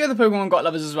 50. A few other Pokemon got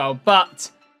levels as well,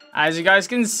 but as you guys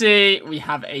can see, we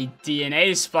have a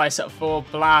DNA splice up for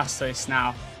Blastoise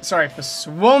now. Sorry, for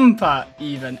Swampert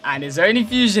even, and his only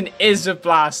fusion is with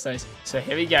Blastoise. So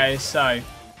here we go. So,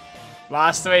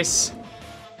 Blastoise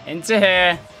into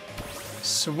here.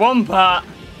 Swampert,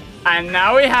 and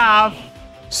now we have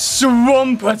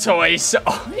Swampertoise.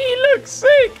 Oh, he looks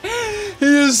sick. He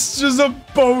is just a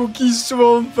bulky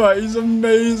Swampert. He's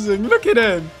amazing. Look at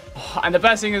him. Oh, and the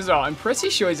best thing as well, I'm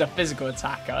pretty sure he's a physical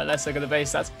attacker. Let's look at the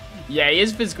base stats. Yeah, he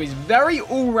is physical. He's very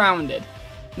all-rounded.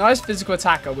 Nice physical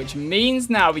attacker, which means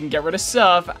now we can get rid of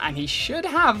Surf, and he should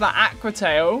have the Aqua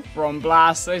Tail from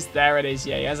Blastoise. There it is.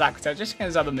 Yeah, he has Aqua Tail. Just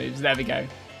his other moves. There we go.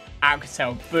 Aqua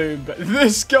Tail. Boom. But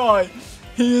this guy,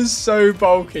 he is so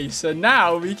bulky. So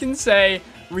now we can say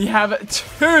we have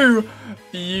 2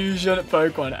 fusion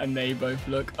Pokemon, and they both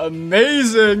look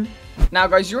amazing. Now,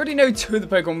 guys, you already know 2 of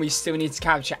the Pokemon we still need to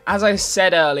capture. As I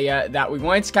said earlier, that we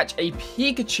wanted to catch a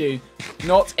Pikachu,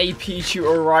 not a Pichu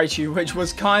or Raichu, which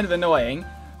was kind of annoying.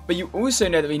 But you also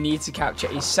know that we need to capture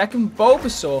a second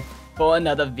Bulbasaur for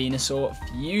another Venusaur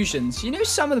fusion. So you know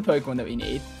some of the Pokemon that we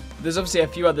need. There's obviously a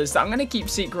few others that I'm going to keep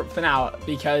secret for now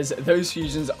because those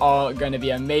fusions are going to be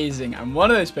amazing. And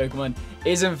one of those Pokemon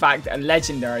is, in fact, a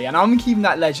legendary. And I'm keeping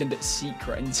that legend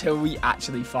secret until we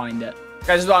actually find it.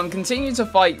 Guys, as well, I'm continuing to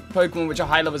fight Pokemon which are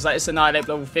high levels like this Annihilate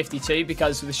level 52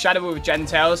 because with the Shadow Ball with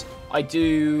Gentails, I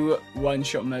do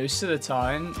one-shot most of the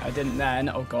time. I didn't then.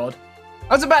 Oh, God.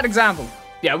 That's a bad example.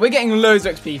 Yeah, we're getting loads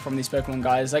of XP from these Pokemon,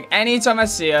 guys. Like, anytime I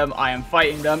see them, I am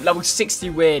fighting them. Level 60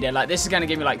 weirded. Like, this is going to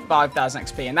give me, like, 5,000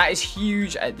 XP. And that is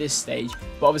huge at this stage.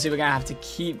 But obviously, we're going to have to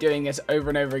keep doing this over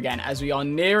and over again as we are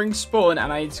nearing spawn.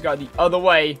 And I need to go the other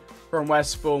way from where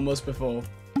spawn was before.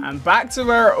 And back to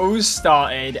where it all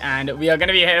started. And we are going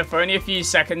to be here for only a few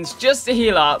seconds just to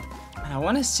heal up. And I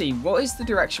want to see what is the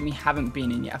direction we haven't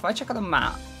been in yet. If I check out the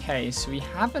map. Okay, so we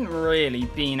haven't really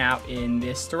been out in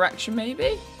this direction,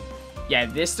 maybe? Yeah,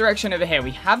 this direction over here.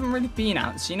 We haven't really been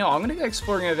out. So, you know what? I'm going to go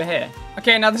exploring over here.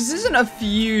 Okay, now this isn't a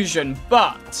fusion,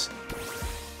 but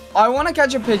I want to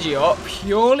catch a Pidgeot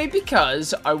purely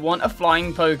because I want a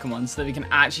flying Pokemon so that we can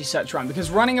actually search around.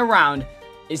 Because running around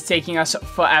is taking us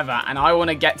forever, and I want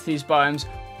to get to these biomes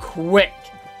quick.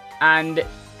 And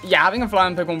yeah, having a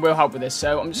flying Pokemon will help with this.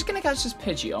 So I'm just going to catch this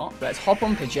Pidgeot. Let's hop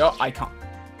on Pidgeot. I can't.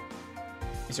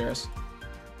 Are you serious?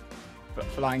 But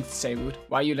flying disabled.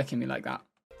 Why are you looking at me like that?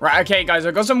 Right, okay, guys,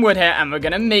 I've got some wood here, and we're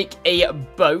going to make a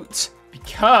boat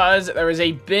because there is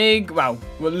a big, well,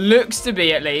 what looks to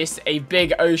be at least a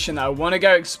big ocean that I want to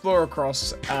go explore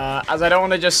across, as I don't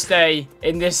want to just stay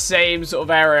in this same sort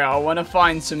of area. I want to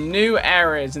find some new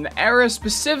areas, and the area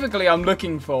specifically I'm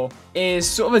looking for is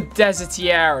sort of a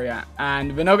deserty area,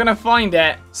 and we're not going to find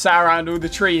it sat around all the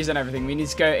trees and everything. We need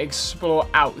to go explore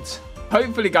out.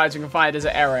 Hopefully, guys, we can find a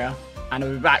desert area, and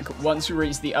I'll be back once we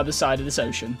reach the other side of this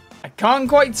ocean. I can't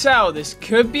quite tell. This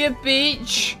could be a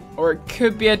beach or it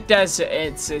could be a desert.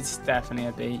 It's definitely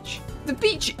a beach. The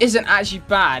beach isn't actually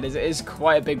bad as it is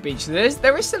quite a big beach. There is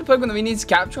still a Pokemon that we need to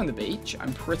capture on the beach.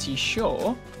 I'm pretty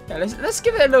sure. Yeah, let's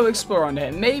give it a little explore on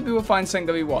here. Maybe we'll find something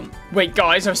that we want. Wait,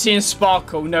 guys, I've seen a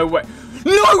Sparkle. No way.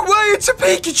 No way, it's a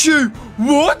Pikachu.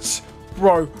 What?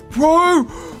 Bro.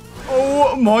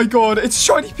 Oh my god, it's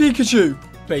shiny Pikachu.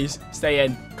 Please, stay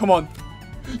in. Come on.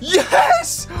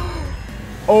 Yes!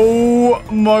 Oh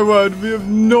my word, we have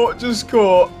not just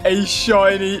caught a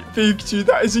shiny Pikachu.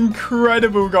 That is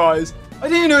incredible, guys. I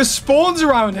didn't even know it spawns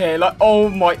around here. Like, oh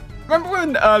my... Remember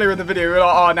when earlier in the video we were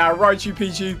like, oh, now Raichu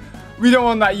Pikachu, we don't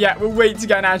want that yet. We'll wait to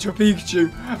get an actual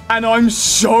Pikachu. And I'm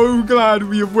so glad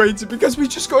we have waited because we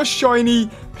just got a shiny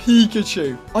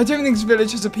Pikachu. I don't think this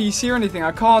village has a PC or anything.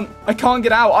 I can't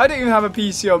get out. I don't even have a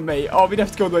PC on me. Oh, we'd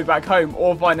have to go all the way back home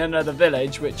or find another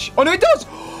village, which... Oh, no, it does!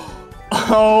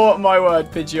 Oh, my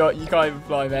word, Pidgeot. You can't even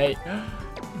fly, mate.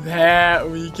 There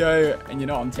we go. And you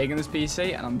know what? I'm taking this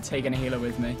PC and I'm taking a healer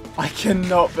with me. I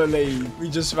cannot believe we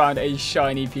just found a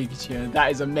shiny Pikachu.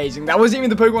 That is amazing. That wasn't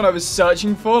even the Pokemon I was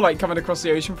searching for, like coming across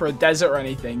the ocean for a desert or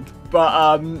anything. But,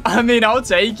 I mean, I'll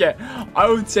take it. I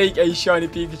will take a shiny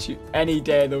Pikachu any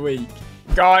day of the week.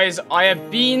 Guys, I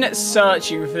have been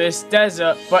searching for this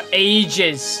desert for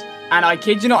ages. And I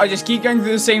kid you not, I just keep going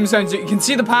through the same zones. You can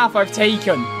see the path I've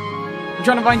taken. I'm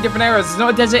trying to find different areas. There's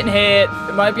not a desert in here.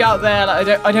 It might be out there. Like,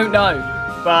 I don't know.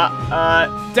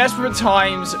 But desperate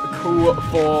times call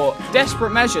for desperate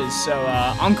measures. So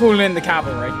I'm calling in the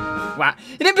cavalry. Wow.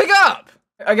 It didn't pick up.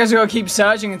 I guess we gotta keep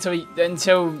searching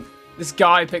until this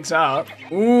guy picks up.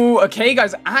 Ooh, okay,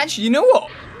 guys. Actually, you know what?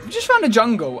 We just found a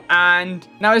jungle, and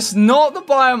now it's not the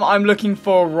biome I'm looking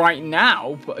for right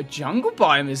now, but a jungle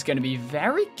biome is going to be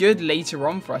very good later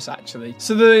on for us, actually.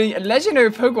 So the legendary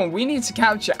Pokemon we need to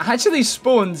capture actually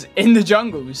spawns in the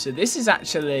jungle, so this is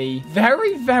actually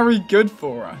very, very good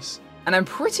for us. And I'm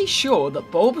pretty sure that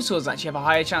Bulbasaurs actually have a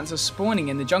higher chance of spawning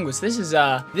in the jungle. So this is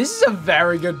a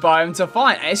very good biome to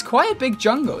find. It's quite a big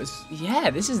jungle.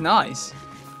 Yeah, this is nice.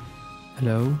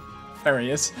 Hello. There he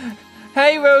is.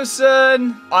 Hey,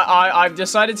 Wilson! I've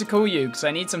decided to call you because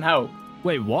I need some help.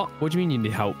 Wait, what? What do you mean you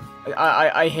need help?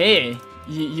 I hear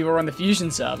you were on the fusion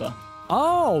server.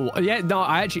 Oh, yeah, no,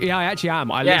 I actually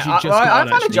am. I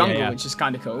found a jungle, which is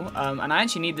kind of cool. And I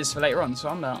actually need this for later on, so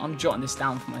I'm jotting this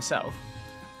down for myself.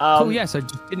 Cool, yes, I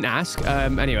just didn't ask.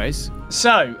 Anyways.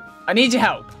 So, I need your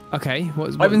help. Okay,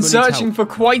 I've been searching for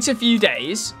quite a few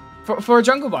days. For a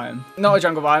jungle biome. Not a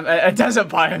jungle biome, a desert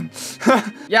biome.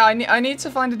 Yeah, I need to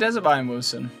find a desert biome,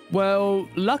 Wilson. Well,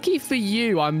 lucky for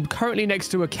you, I'm currently next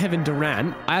to a Kevin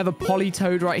Durant. I have a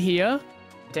Politoed right here.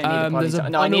 I don't need a Politoed.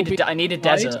 No, I need a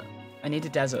desert. I need a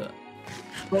desert.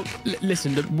 Well,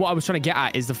 listen, what I was trying to get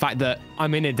at is the fact that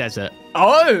I'm in a desert.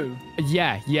 Oh!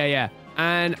 Yeah.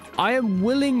 And I am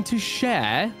willing to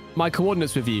share my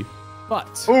coordinates with you. But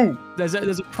there's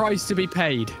a price to be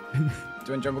paid. Do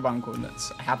you want jungle biome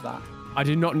coordinates? I have that. I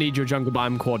do not need your jungle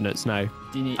biome coordinates, no.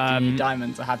 Do you need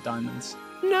diamonds? I have diamonds.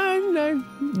 No.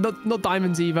 Not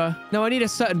diamonds either. No, I need a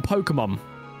certain Pokemon.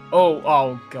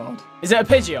 Oh God. Is it a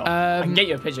Pidgeot? I can get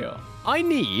you a Pidgeot. I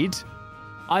need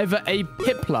either a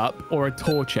Piplup or a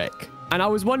Torchic. And I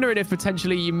was wondering if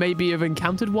potentially you maybe have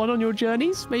encountered one on your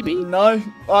journeys, maybe? No,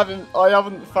 I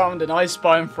haven't found an ice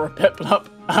biome for a Piplup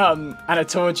and a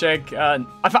Torchic.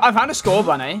 I found a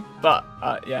Scorbunny, but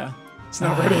yeah. It's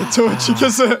not really a Torchic,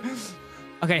 is it?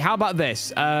 Okay, how about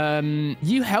this?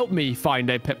 You help me find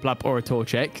a Piplup or a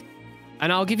Torchic,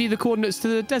 and I'll give you the coordinates to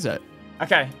the desert.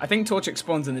 Okay, I think Torchic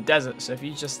spawns in the desert, so if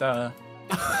you just... Wait.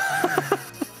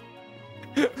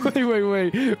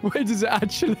 Where does it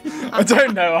actually... I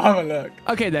don't know, I'll have a look.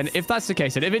 Okay, then, if that's the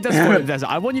case, then if it does spawn in the desert,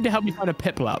 I want you to help me find a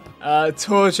Piplup.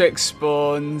 Torchic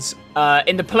spawns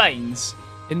in the plains.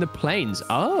 In the plains.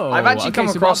 Oh, I've actually come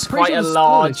across quite a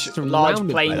large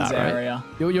plains area.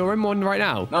 You're in one right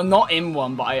now? No, I'm not in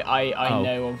one, but I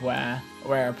know of where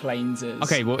a plains is.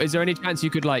 Okay, well, is there any chance you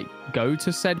could like go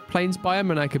to said plains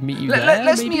biome and I could meet you there?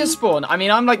 Let's meet at spawn. I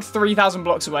mean, I'm like 3,000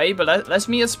 blocks away, but let's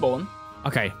meet at spawn.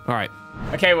 Okay, all right.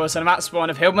 Okay, Wilson, I'm at spawn.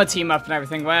 I've healed my team up and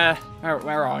everything. Where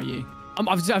are you?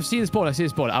 I've seen the spawn. I see the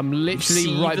spawn. I'm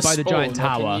literally right by the giant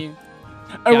tower.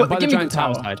 Oh, by the giant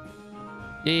tower side.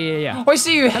 Yeah. Oh, I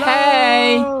see you.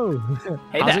 Hello.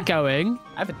 Hey, how's it going?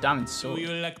 I have a diamond sword. Do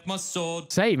you like my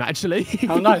sword? Same, actually.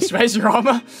 Oh, nice. Where's your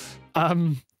armor?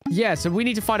 Yeah, so we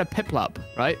need to find a Piplup,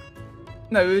 right?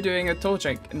 No, we were doing a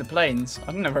Torchic in the plains.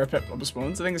 I don't know where a Piplup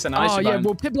spawns. I think it's an ice biome. Yeah,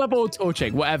 well, Piplup or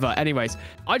Torchic, whatever. Anyways,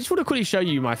 I just want to quickly show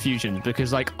you my fusions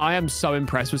because, like, I am so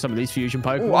impressed with some of these fusion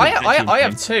Pokemon. Ooh, I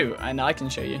have two, and I can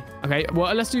show you. Okay,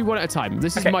 well, let's do one at a time.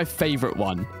 This is my favorite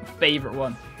one. Favorite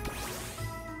one.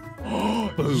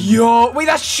 Yo, wait,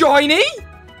 that's shiny?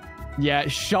 Yeah,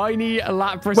 shiny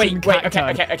Lapras. Wait,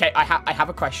 okay. I have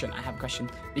a question.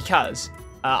 Because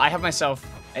I have myself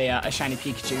a shiny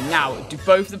Pikachu. Now, do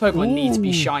both the Pokemon need to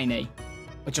be shiny?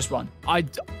 Or just one? I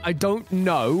don't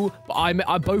know,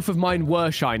 but both of mine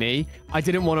were shiny. I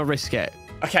didn't want to risk it.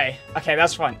 Okay,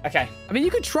 that's fine. Okay. I mean,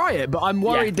 you could try it, but I'm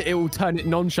worried that it will turn it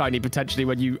non-shiny potentially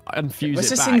when you unfuse What's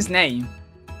it this back. thing's name?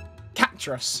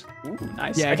 Cactus. Ooh,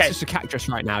 nice. Yeah, okay. it's just a cactus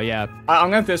right now, yeah. I'm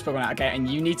going to throw this Pokemon out, okay? And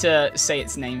you need to say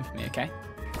its name for me, okay?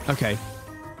 Okay.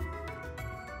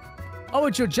 Oh,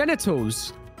 it's your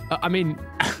genitals. I mean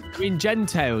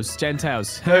gentails.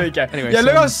 There we go. Anyway, yeah,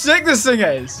 look how sick this thing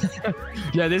is.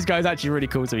 Yeah, this guy's actually really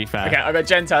cool, to be fair. Okay, I've got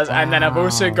gentails, and then I've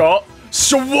also got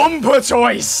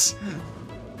Swampatoise.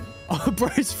 Oh, bro,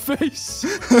 his face.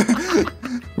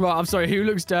 Right, I'm sorry. Who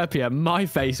looks derpier, my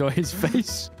face or his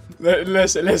face?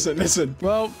 Listen.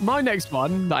 Well, my next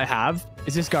one that I have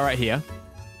is this guy right here.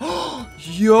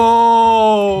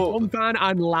 Yo! Donphan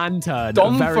and Lantern.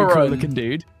 Donphan. A very cool looking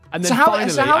dude. And then So how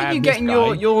finally, are you getting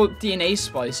your DNA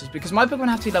spices? Because my Pokemon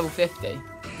have to be level 50.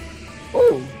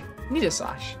 Ooh,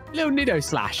 Nidoslash. Little Nido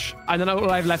Slash. And then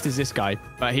all I've left is this guy,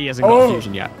 but he hasn't got a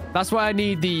fusion yet. That's why I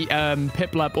need the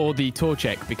Piplup or the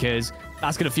Torchic, because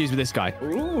that's going to fuse with this guy.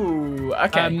 Ooh,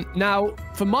 okay. Now,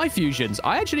 for my fusions,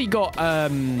 I actually got...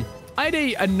 I had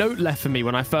a note left for me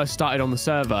when I first started on the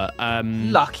server.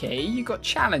 Lucky, you got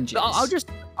challenges.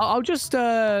 I'll just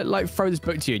like throw this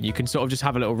book to you, and you can sort of just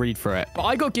have a little read through it. But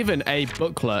I got given a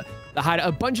booklet that had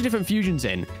a bunch of different fusions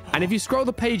in, and if you scroll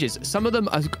the pages, some of them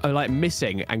are like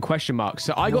missing and question marks.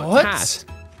 So I got tasked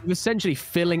with essentially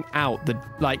filling out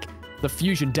the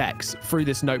fusion decks through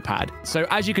this notepad. So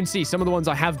as you can see, some of the ones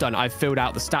I have done, I've filled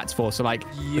out the stats for. So like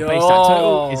the base stat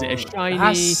total, is it a shiny?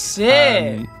 That's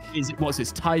sick. What's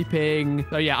its typing?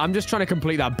 So yeah, I'm just trying to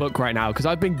complete that book right now because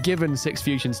I've been given 6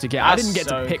 fusions to get. I didn't get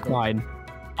to pick mine.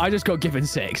 I just got given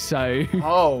 6. So.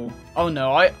 Oh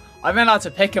no, I've been allowed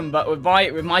to pick them, but with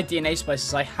my DNA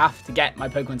spices, I have to get my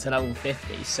Pokemon to level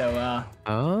 50. So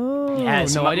yeah,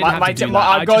 so no, I didn't have to do that.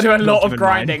 I've got to do a lot of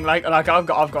grinding. Like I've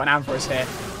got an Ampharos here,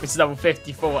 which is level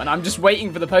 54, and I'm just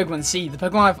waiting for the Pokemon. See, the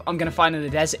Pokemon I'm gonna find in the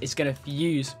desert is gonna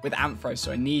fuse with Ampharos,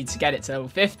 so I need to get it to level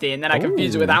 50, and then I can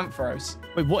fuse it with Ampharos.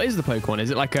 Wait, what is the Pokemon? Is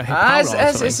it like a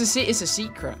Hippolyta it's a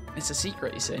secret. It's a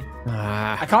secret, you see.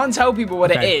 I can't tell people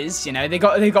what it is. You know, they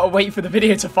got to wait for the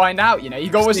video to find out. You know, you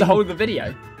got to watch the whole of the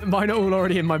video. Mine are all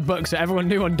already in my book, so everyone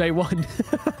knew on day 1.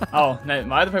 Oh no,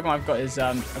 my other Pokemon I've got is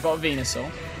I've got a Venusaur.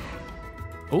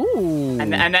 Ooh.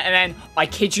 And then I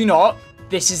kid you not,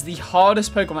 this is the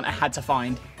hardest Pokemon I had to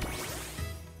find.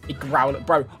 A Growlithe,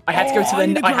 bro. I had to go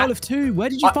to the Growlithe too. Where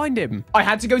did you find him? I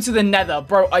had to go to the Nether,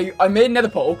 bro. I made a Nether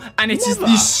portal, and it is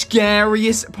the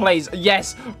scariest place.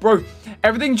 Yes, bro.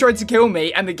 Everything tried to kill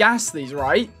me, and the Ghastlies,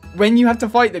 right? When you have to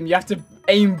fight them, you have to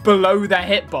aim below their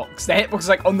hitbox. Their hitbox is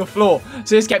like on the floor,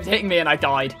 so this kept hitting me, and I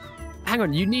died. Hang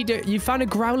on, you found a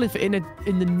Growlithe in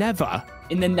the Nether.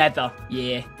 In the Nether,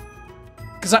 yeah.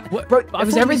 Because bro, there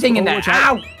was everything in there.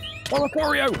 Ow! Oh,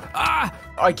 Wario! Ah!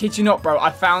 I kid you not, bro. I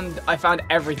found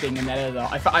everything in there.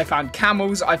 I found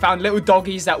camels. I found little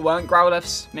doggies that weren't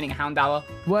Growliths, meaning a Houndour.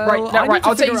 Well, right.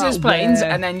 I'll take you to this plains,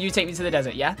 and then you take me to the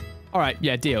desert. Yeah. All right.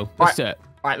 Yeah. Deal. Let's do it.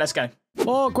 All right. Let's go.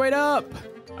 Oh, great up.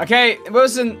 Okay,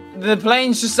 Wilson. The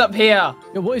plains just up here.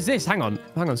 Yo, what is this? Hang on.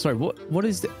 Sorry. What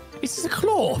is this? Is this a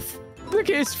cloth? Look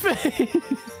at his face.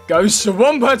 Go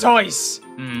Swampatoise.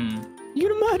 You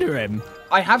gonna murder him?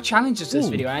 I have challenges to this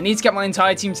video. I need to get my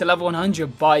entire team to level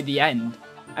 100 by the end.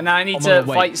 And then I need to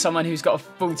fight someone who's got a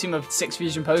full team of 6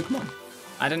 fusion Pokemon.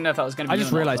 I didn't know if that was going to be I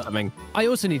just realized something. I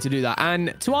also need to do that.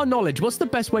 And to our knowledge, what's the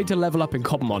best way to level up in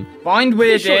cobblemon? Find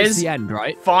weird it's the end,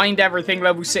 right? Find everything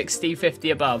level 60,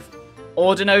 50 above.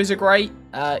 Ordinos are great.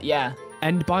 Yeah.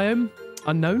 End biome?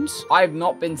 Unknowns? I have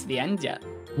not been to the end yet.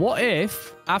 What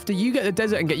if, after you get the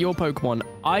desert and get your Pokemon,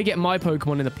 I get my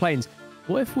Pokemon in the plains?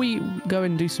 What if we go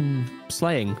and do some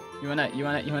slaying? You wanna?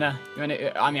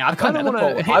 I mean, I've got another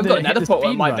portal. I've got another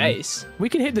portal at my base. We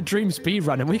can hit the dream speed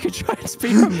run, and we could try and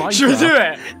speed run Minecraft. Should we do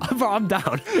it? I'm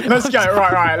down. Let's go.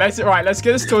 Right. Let's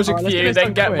get this Torchic for you.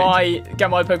 Then get my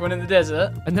Pokemon in the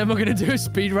desert. And then we're gonna do a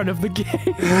speed run of the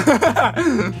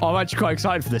game. I'm actually quite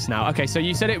excited for this now. Okay, so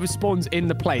you said it spawns in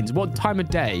the plains. What time of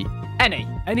day?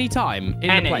 Any time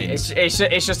in the plains. It's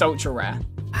just ultra rare.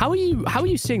 How are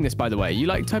you seeing this, by the way? You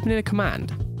like typing in a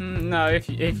command? No, if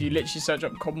you literally search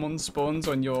up cobblemon spawns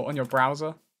on your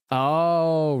browser.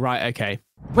 Oh, right, okay.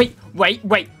 Wait,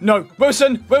 no,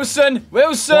 Wilson! I'm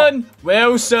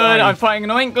fighting an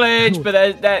Oink,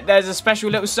 but there's a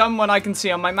special little someone I can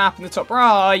see on my map in the top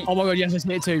right. Oh my god, yes, I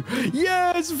see it too.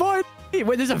 Yes, fine.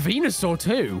 Wait, there's a Venusaur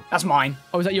too. That's mine.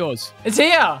 Oh, is that yours? It's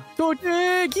here.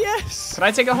 Torchic, yes. Can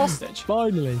I take a hostage?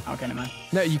 Finally. Okay, no man.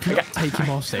 No, you can't take him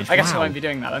hostage. I guess I won't be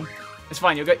doing that then. It's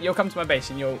fine. You'll come to my base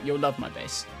and you'll love my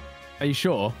base. Are you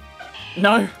sure?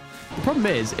 No. The problem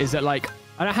is that like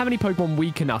I don't have any Pokemon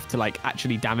weak enough to like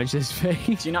actually damage this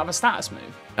thing. Do you not have a status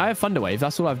move? I have Thunder Wave.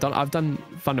 That's all I've done. I've done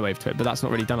Thunder Wave to it, but that's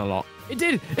not really done a lot. It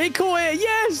did. It caught it.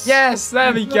 Yes. Yes.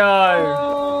 There we go.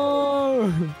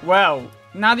 Oh. Well,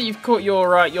 now that you've caught your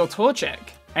Torchic,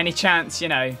 any chance, you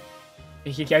know,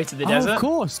 you could go to the desert? Of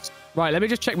course. Right. Let me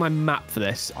just check my map for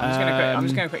this. I'm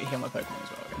just gonna quickly heal my Pokemon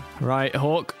as well. Again. Right,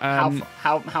 Hawk.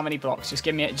 How many blocks? Just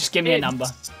give me a number.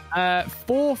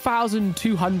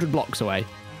 4,200 blocks away.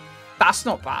 That's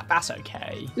not bad. That's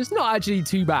okay. It's not actually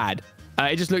too bad.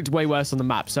 It just looked way worse on the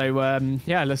map. So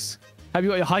yeah, let's. Have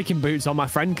you got your hiking boots on, my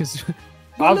friend? Because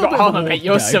I've got armor, mate.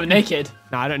 You're so naked.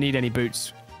 No, I don't need any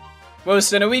boots.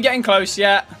 Wilson, are we getting close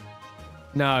yet?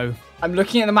 No. I'm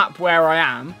looking at the map where I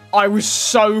am. I was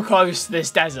so close to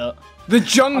this desert. The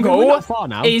jungle we're not far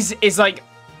now. is like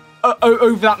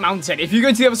over that mountain. If you go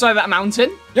to the other side of that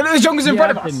mountain, you know the jungle's in front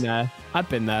of us. I've been there. I've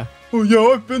been there. Oh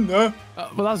yeah, I've been there. Well,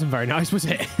 that wasn't very nice, was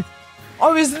it? I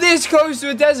was this close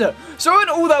to a desert. So I went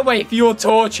all that way for your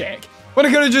Torchic. When I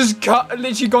could have just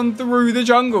literally gone through the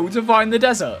jungle to find the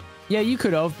desert. Yeah, you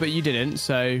could have, but you didn't.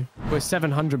 So we're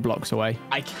 700 blocks away.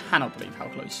 I cannot believe how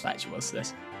close I actually was to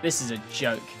this. This is a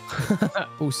joke.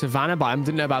 Oh, Savannah biome.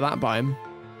 Didn't know about that biome.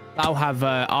 That'll have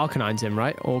Arcanines in,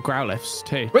 right? Or Growliths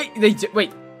too. Wait,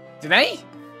 do they?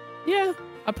 Yeah,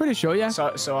 I'm pretty sure, yeah.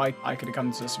 So I could have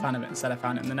come to the Savannah bit instead. I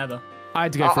found it in the Nether. I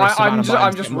had to go for a Savannah biome.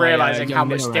 I'm just realizing how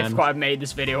much difficult I've made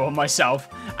this video on myself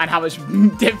and how much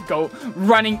difficult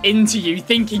running into you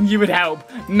thinking you would help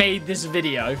made this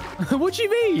video. What do you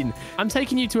mean? I'm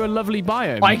taking you to a lovely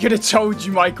biome. I could have told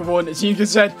you my coordinates and you could have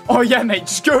said, oh yeah, mate,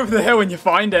 just go over the hill and you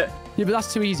find it. Yeah, but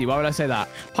that's too easy. Why would I say that?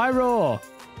 Pyro!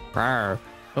 Rawr.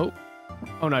 Oh.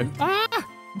 Oh no. Ah!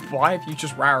 Why have you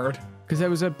just roared? Because there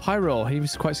was a Pyro. He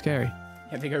was quite scary.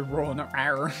 Yeah, they go raw, not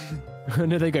roar.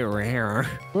 No, they go rare.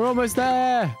 We're almost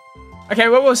there. Okay,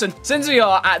 well, Wilson, since we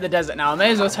are at the desert now, I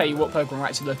may as well tell you what Pokemon we're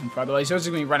actually looking for. Otherwise, you're just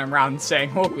going to be running around saying,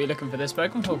 Hawk, we're looking for this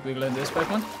Pokemon, Hawk, we're looking for this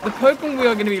Pokemon. The Pokemon we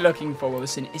are going to be looking for,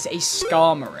 Wilson, is a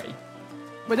Skarmory.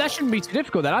 But that shouldn't be too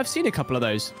difficult then. I've seen a couple of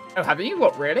those. Oh, have you?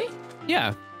 What, really?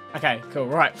 Yeah. Okay, cool,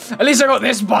 right. At least I got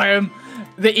this biome,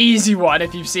 the easy one,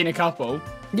 if you've seen a couple.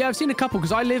 Yeah, I've seen a couple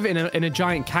because I live in a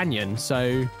giant canyon,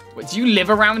 so... Wait, do you live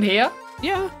around here?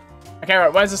 Yeah. Okay,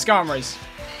 right, where's the Skarmories?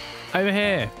 Over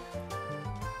here.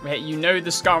 Wait, you know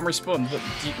the Skarmory spawn, but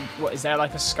what, is there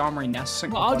like a Skarmory nest?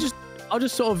 Well, I'll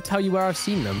just sort of tell you where I've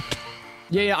seen them.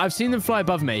 Yeah, I've seen them fly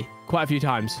above me quite a few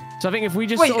times. So I think if we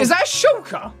just Wait, is that a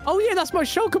Shulker? Oh yeah, that's my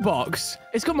Shulker box.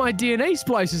 It's got my DNA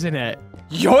splicers in it.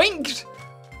 Yoinked!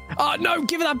 Oh no,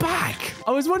 give it that back.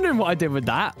 I was wondering what I did with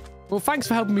that. Well, thanks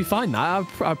for helping me find that.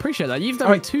 I appreciate that. You've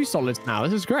done me 2 solids now.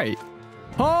 This is great.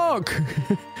 Hawk!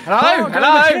 Hello, Hawk,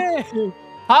 hello!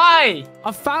 Hi!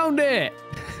 I found it!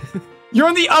 You're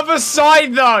on the other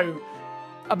side, though!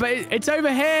 But it's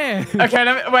over here!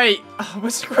 Okay, wait. Oh,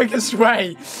 what's the quickest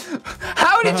way?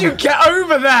 How did you get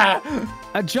over there?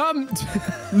 I jumped!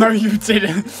 No, you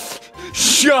didn't.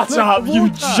 Shut up, you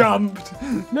jumped!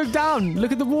 Look down!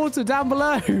 Look at the water down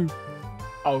below!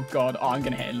 Oh, God. Oh, I'm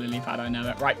going to hit a lily pad. I know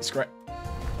it. Right, screw it.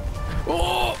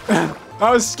 Oh!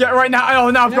 I was scared right now.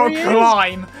 Oh, now I've got to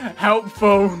climb.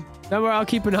 Helpful. Don't worry, I'll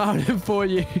keep an eye on it for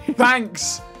you.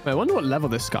 Thanks. Wait, I wonder what level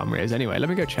this Skarmory is anyway. Let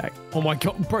me go check. Oh my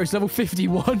god, bro, it's level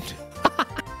 51.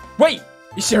 Wait,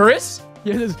 you serious?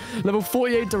 Yeah, there's level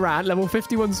 48 Durant, level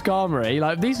 51 Skarmory.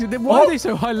 Like, why are they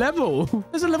so high level?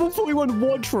 There's a level 41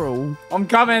 Wattrel. I'm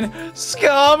coming.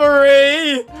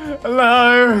 Skarmory.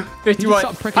 Hello. 51.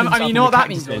 I mean, you know what that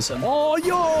means, Wilson? Oh,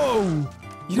 yo.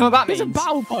 You know what that means? It's a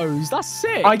battle pose. That's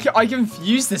sick. I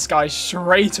confused this guy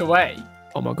straight away.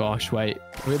 Oh my gosh, wait.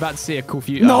 We're about to see a cool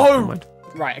future. No. Oh,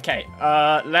 right, okay.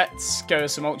 Let's go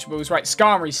with some Ultra Balls. Right,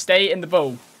 Skarmory, stay in the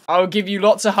ball. I'll give you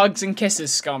lots of hugs and kisses,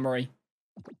 Skarmory.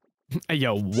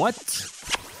 Yo, what?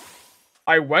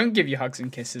 I won't give you hugs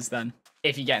and kisses then,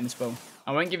 if you get in this ball.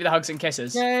 I won't give you the hugs and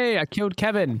kisses. Yay, I killed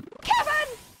Kevin.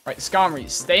 Kevin! Right, Skarmory,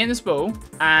 stay in this ball,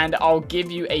 and I'll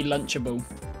give you a Lunchable.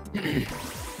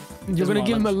 You're going to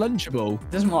give him a Lunchable?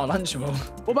 Doesn't want a Lunchable.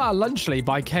 What about a Lunchly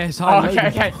by KSI Oh, Logan?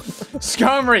 okay.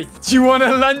 Skarmory, do you want a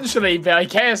Lunchly by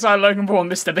KSI Logan Paul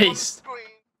and Mr. Beast?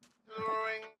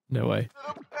 No way.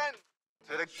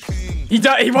 He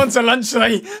wants a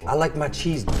Lunchly. I like my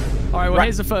cheese. All right, well,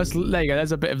 here's the first Lego.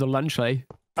 There's a bit of the Lunchly.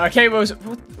 Okay, well,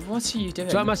 what are you doing?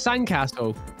 So I'm a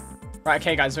sandcastle. Right,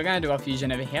 okay, guys, we're going to do our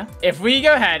fusion over here. If we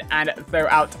go ahead and throw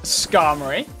out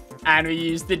Skarmory, and we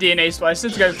use the DNA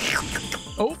splicer to go...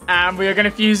 Oh, and we are going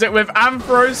to fuse it with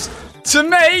Ampharos to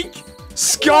make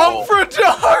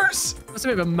Skarmpharos. That's a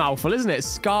bit of a mouthful, isn't it?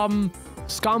 Skarmpharos.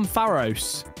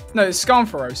 No, it's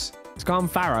Skarmpharos.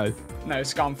 Skarmpharo. No,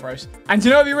 Skarmpharos. And do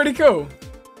you know what would be really cool?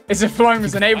 It's a flying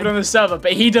was enabled on the server,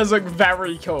 but he does look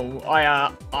very cool. I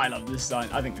love this design.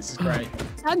 I think this is great.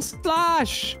 And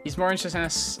Slash! He's more interested in a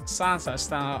Santa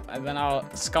style than our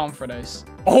Scarfredos.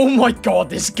 Oh my god,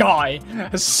 this guy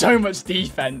has so much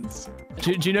defense.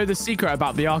 Do you know the secret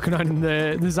about the Arcanine and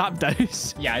the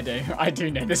Zapdos? Yeah, I do. I do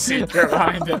know the secret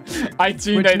behind it. I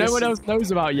do Which know no one else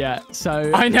knows about yet. So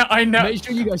I know. Make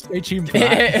sure you guys stay tuned for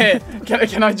that.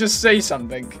 Can I just say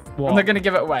something? What? I'm not going to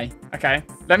give it away, okay?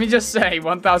 Let me just say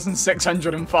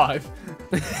 1,605.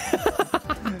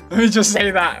 Let me just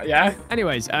say that, yeah?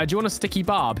 Anyways, do you want a sticky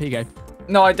barb? Here you go.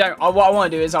 No, I don't. What I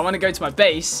want to do is I want to go to my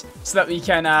base so that we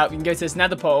can go to this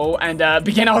nether portal and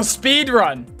begin our speed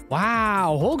run.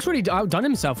 Wow, Hawk's really outdone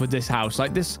himself with this house.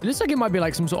 Like this, it looks like it might be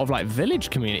like some sort of like village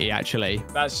community, actually.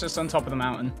 That's just on top of the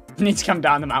mountain. You need to come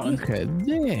down the mountain. Look at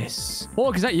this.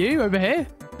 Hawk, is that you over here?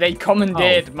 They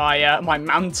commandeered my my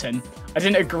mountain. I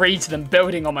didn't agree to them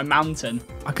building on my mountain.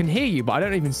 I can hear you, but I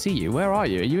don't even see you. Where are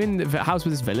you? Are you in the house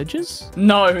with his villagers?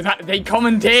 No, they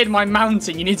commandeered my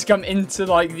mountain. You need to come into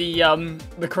like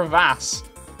the crevasse.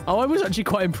 Oh, I was actually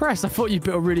quite impressed. I thought you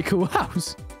built a really cool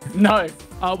house. No.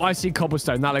 Oh, I see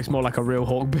cobblestone. That looks more like a real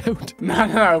Hawk build.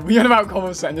 No. We're on about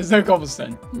cobblestone. There's no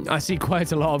cobblestone. I see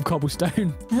quite a lot of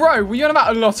cobblestone. Bro, we're on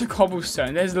about a lot of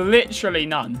cobblestone. There's literally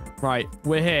none. Right,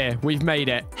 we're here. We've made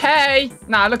it. Hey!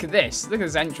 Nah, look at this. Look at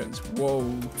this entrance. Whoa.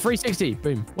 360.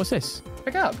 Boom. What's this?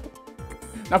 Pick up.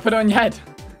 Now put it on your head.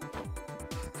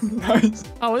 Nice.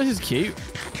 Oh, this is cute.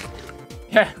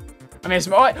 Yeah. I mean, it's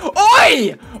my...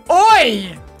 Oi!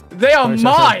 Oi! They are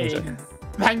mine!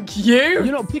 Thank you. You're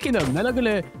not picking them. They're not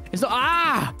gonna... It's not...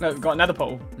 Ah! No, we've got another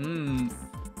portal.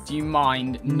 Do you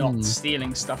mind not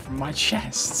stealing stuff from my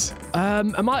chests?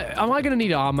 Am I gonna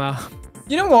need armor?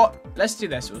 You know what? Let's do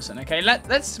this, Wilson, okay?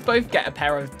 Let's both get a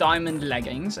pair of diamond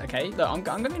leggings, okay? Look, I'm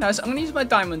gonna be nice. I'm gonna use my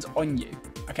diamonds on you,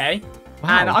 okay?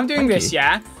 Wow, and I'm doing this, you.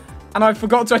 yeah? And I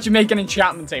forgot to actually make an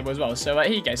enchantment table as well. So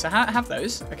here you go. So have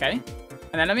those, okay?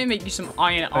 And then let me make you some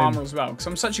iron armor as well, because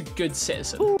I'm such a good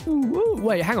citizen. Ooh,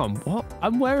 wait, hang on. What?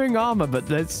 I'm wearing armor, but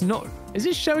that's not... Is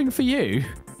it showing for you?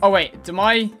 Oh, wait. Do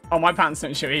my... Oh, my pants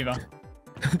don't show either.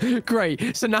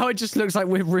 Great. So now it just looks like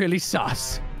we're really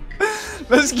sus.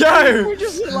 Let's go. We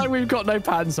just look like we've got no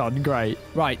pants on. Great.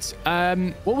 Right.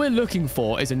 What we're looking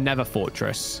for is a nether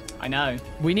fortress. I know.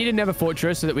 We need a nether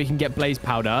fortress so that we can get blaze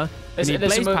powder. Listen,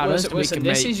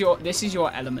 this is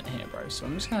your element here, bro. So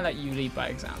I'm just gonna let you lead by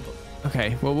example.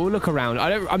 Okay, well, we'll look around.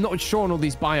 I'm not sure on all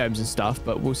these biomes and stuff,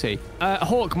 but we'll see.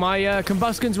 Hawk, my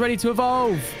combustion's ready to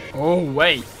evolve. Oh,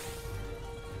 wait.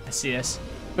 Let's see this.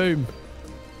 Boom.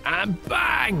 And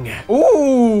bang.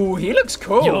 Ooh, he looks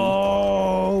cool.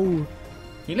 Yo.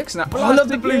 He looks nice. Oh, I love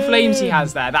the blue flames he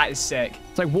has there. That is sick.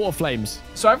 It's like water flames.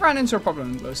 So I've ran into a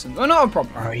problem, Wilson. Well, not a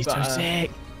problem. Oh, he's so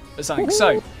sick. But something.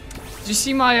 So, do you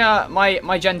see my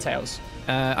my gentails?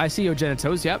 I see your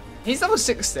genitals, yep. He's level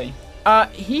 60.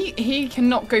 He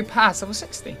cannot go past level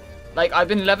 60. Like, I've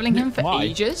been leveling him for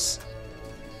ages.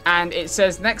 And it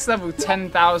says next level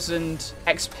 10,000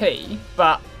 XP.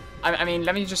 But, I mean,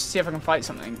 let me just see if I can fight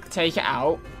something. Take it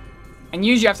out. And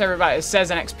usually after every battle, it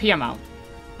says an XP amount.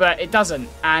 But it doesn't.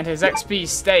 And his XP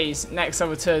stays next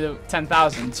level to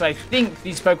 10,000. So I think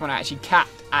these Pokemon are actually capped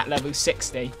at level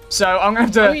 60. So I'm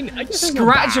going to have to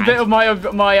scratch a bit of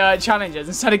my challenges.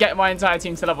 Instead of getting my entire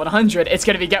team to level 100, it's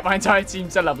going to be get my entire team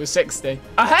to level 60.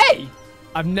 Oh, hey!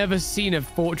 I've never seen a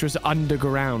fortress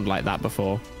underground like that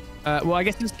before. Well, I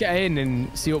guess let's get in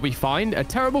and see what we find. A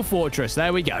terrible fortress.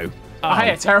 There we go. Oh,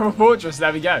 hey, a terrible fortress.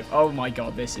 There we go. Oh, my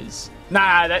God. This is... No,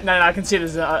 I can see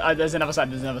there's another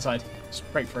side. There's another side. Just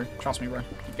break through. Trust me, bro.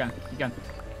 Keep going. Keep going.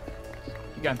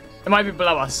 Keep going. It might be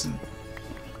below us.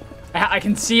 I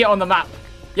can see it on the map.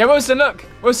 Yeah, Wilson, look.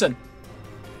 Wilson.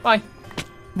 Bye.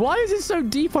 Why is it so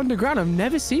deep underground? I've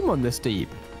never seen one this deep.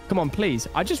 Come on, please.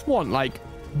 I just want, like,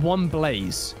 one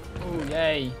blaze. Oh,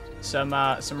 yay. Some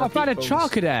I found a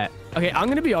Charcadet. Okay, I'm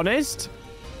going to be honest.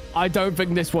 I don't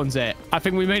think this one's it. I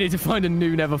think we may need to find a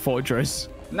new nether fortress.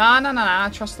 Nah.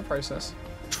 Trust the process.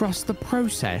 Trust the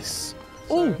process?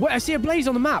 Oh, wait, I see a blaze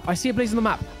on the map. I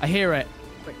hear it.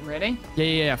 Wait, really?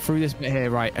 Yeah. Through this bit here.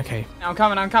 Right, okay. I'm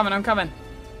coming.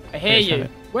 I hear you.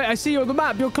 Wait, I see you on the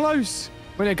map. You're close.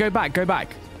 Wait, no, go back.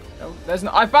 Oh,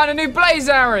 I found a new blaze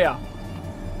area.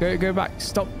 Go back.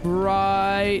 Stop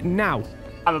right now.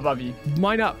 I'm above you.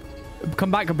 Mine up.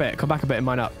 Come back a bit and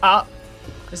mine up.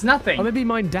 There's nothing. Oh, maybe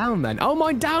mine down then. Oh,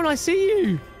 mine down. I see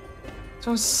you. So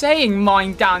I was saying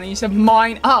mine down and you said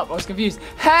mine up. I was confused.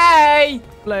 Hey!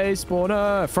 Blaze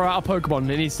spawner. Throw out a Pokemon.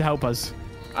 It needs to help us.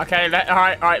 Okay, all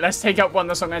right. Let's take up one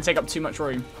that's not going to take up too much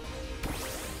room.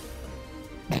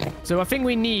 So I think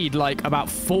we need like about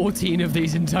 14 of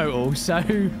these in total. So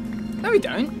no, we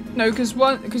don't. No, because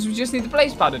we just need the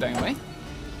blaze powder, don't we?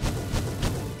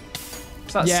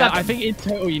 So that's Yeah, 7. I think in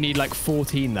total you need like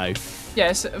 14 though.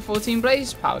 Yes, 14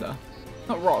 blaze powder.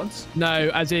 Not rods.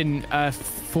 No, as in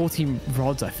 14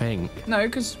 rods, I think. No,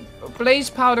 because blaze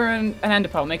powder and an ender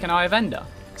pearl make an eye of ender.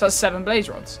 So that's 7 blaze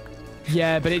rods.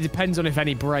 Yeah, but it depends on if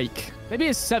any break. Maybe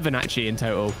it's 7 actually in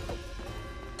total.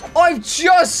 I've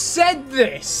just said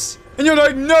this! And you're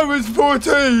like, no, it's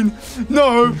 14!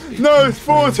 No, it's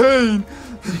 14!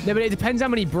 No, but it depends how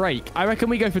many break. I reckon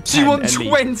we go for 10. Do you want at least.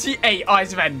 28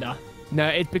 eyes of ender? No,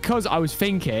 it's because I was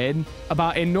thinking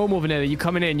about in normal vanilla, you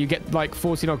come in, you get like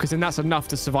 14 odd, because then that's enough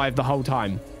to survive the whole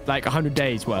time. Like 100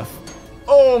 days worth.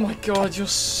 Oh my god, you're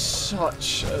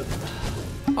such a...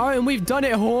 All right, and we've done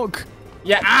it, Hawk.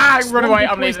 Yeah, run away,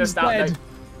 I'm leaving this down. No.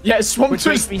 Yeah, Swamp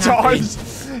Twist died.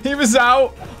 He was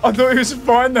out. I thought he was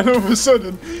fine, then all of a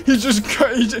sudden, he just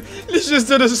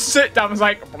did a sit down and was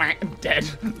like, dead.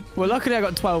 Well, luckily I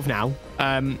got 12 now.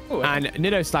 And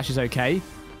Nido Slash is okay.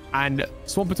 And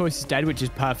Swampatoise is dead, which is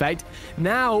perfect.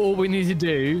 Now all we need to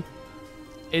do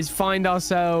is find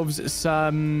ourselves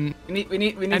some. We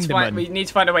need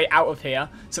to find a way out of here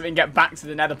so we can get back to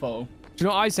the Nether portal. Do you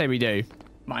know what I say we do?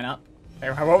 Mine up.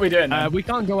 What are we doing then? We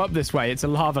can't go up this way. It's a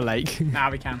lava lake.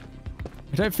 Nah, we can.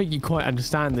 I don't think you quite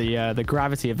understand the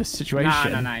gravity of the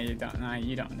situation. No, you don't. No,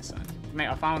 you don't understand. Mate,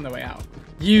 I found the way out.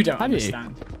 You don't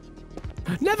understand.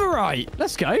 Netherite.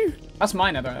 Let's go. That's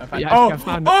mine, I don't know. Yeah,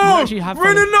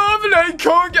 we're in a lava lake.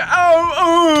 Can't get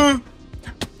out.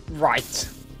 Right.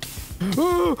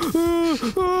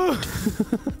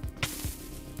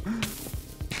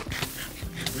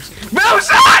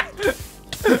 Wilson!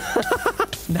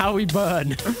 Now we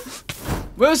burn.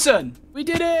 Wilson! We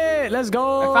did it! Let's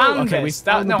go! I found this.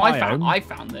 I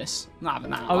found this. Not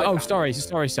having that. Sorry,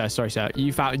 sir.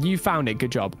 You found it.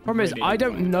 Good job. Problem is, I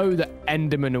don't know that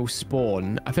Enderman will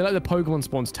spawn. I feel like the Pokemon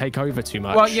spawns take over too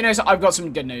much. Well, you know, so I've got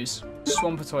some good news.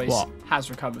 Swampatoise has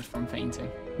recovered from fainting.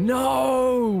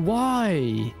 No!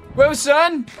 Why?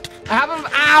 Wilson! I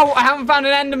haven't found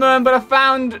an Enderman, but I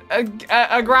found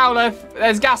a Growler.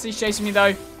 There's Ghastly's chasing me,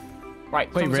 though.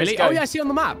 Right. Wait, really? Oh, yeah, I see on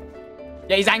the map.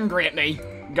 Yeah, he's angry at me.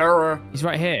 Grr. He's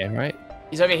right here, right?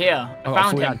 He's over here. I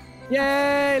found him.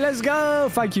 Yay, let's go.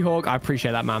 Thank you, Hawk. I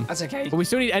appreciate that, man. That's okay. But we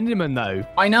still need Enderman, though.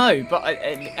 I know, but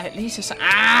at least it's...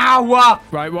 Ow!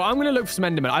 Right, well, I'm going to look for some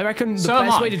Enderman. I reckon the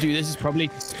best way to do this is probably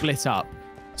to split up.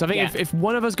 So I think if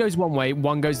one of us goes one way,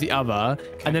 one goes the other,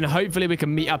 and then hopefully we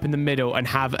can meet up in the middle and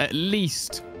have at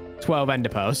least 12 Ender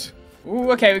Pearls.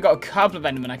 Ooh, okay, we've got a couple of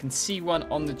Endermen. I can see one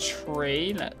on the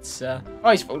tree. Let's... Oh,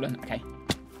 he's fallen. Okay.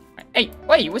 Right. Hey,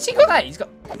 wait, what's he got there? He's got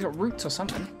roots or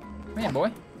something. Come here,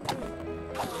 boy.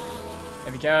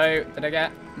 There we go. Did I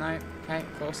get? No. Okay,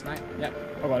 of course, no.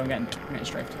 Yep. Oh god, I'm getting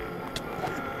strafed.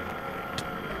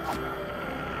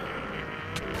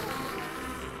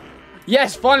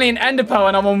 Yes, finally an Ender Pearl,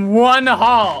 and I'm on 1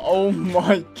 heart. Oh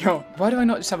my god. Why do I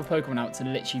not just have a Pokemon out to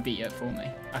literally beat it for me?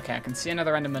 Okay, I can see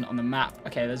another Enderman on the map.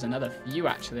 Okay, there's another few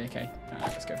actually. Okay,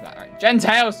 let's go for that. All right,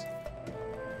 Gentails.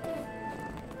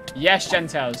 Yes,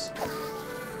 Gentails.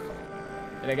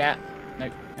 Did I get?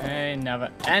 Nope.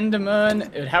 Another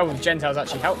Enderman. It would help if Gentails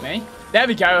actually helped me. There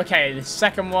we go. Okay, the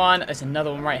second one. There's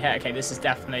another one right here. Okay, this is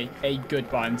definitely a good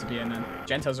biome to be in then.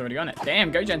 Gentails already on it. Damn,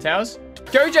 go Gentails.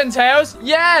 Go Gentails.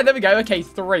 Yeah, there we go. Okay,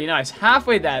 3. Nice.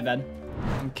 Halfway there then.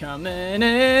 I'm coming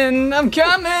in. I'm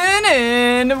coming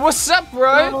in. What's up,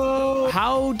 bro?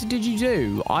 How did you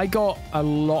do? I got a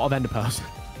lot of Ender Pearls.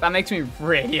 That makes me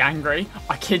really angry.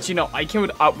 I kid you not. I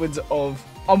killed upwards of...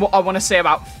 I want to say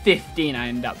about 15 I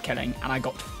ended up killing, and I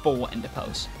got 4 Ender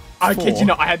Pearls. I kid you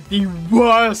not, I had the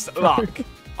worst luck.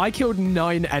 I killed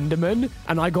 9 Endermen,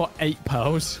 and I got 8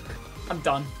 pearls. I'm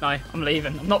done. No, I'm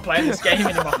leaving. I'm not playing this game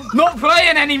anymore. Not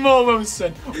playing anymore,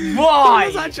 Wilson. Why?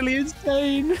 That's actually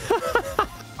insane.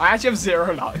 I actually have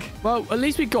 0 luck. Well, at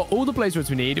least we got all the blaze rods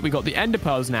we need. We got the Ender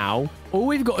Pearls now. All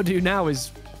we've got to do now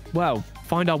is, well,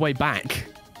 find our way back.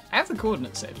 I have the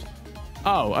coordinates saved.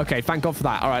 Oh, okay. Thank God for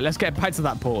that. All right, let's get back to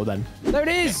that portal then. There it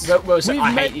is. Wilson,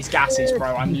 I hate these gases,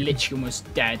 bro. I'm literally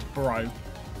almost dead, bro.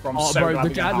 I'm so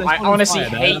glad I honestly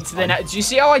hate the net. Do you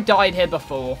see how I died here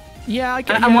before? Yeah, I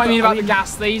can. And what I mean about the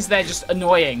ghastlies, they're just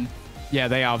annoying. Yeah,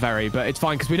 they are very, but it's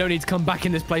fine because we don't need to come back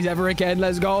in this place ever again.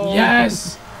 Let's go.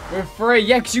 Yes. We're free.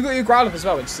 Yeah, because you got your Growlithe as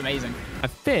well, which is amazing. I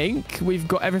think we've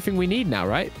got everything we need now,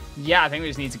 right? Yeah, I think we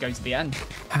just need to go to the end.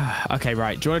 Okay,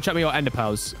 right. Do you want to check me your Ender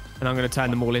Pearls? And I'm going to turn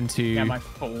them all into... Yeah, my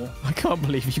 4. I can't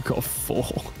believe you got 4.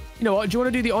 You know what? Do you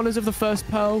want to do the honors of the first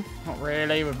pearl? Not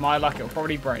really. With my luck, it'll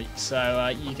probably break. So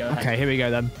you go ahead. Okay, here we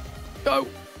go then. Go.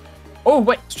 Oh,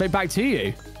 wait. Straight back to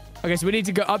you. Okay, so we need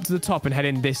to go up to the top and head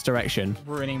in this direction.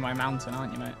 Ruining my mountain,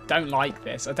 aren't you, mate? Don't like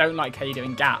this. I don't like how you're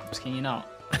doing gaps. Can you not?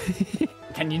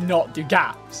 Can you not do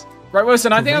gaps? Right,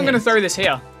 Wilson, I think I'm going to throw this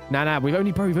here. Nah, we've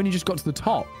only just got to the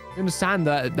top. You understand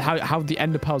that how the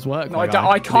ender pearls work? No,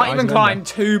 I can't even climb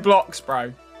 2 blocks,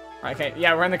 bro. Right, okay,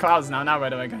 yeah, we're in the clouds now. Now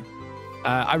where do I go?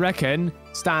 I reckon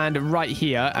stand right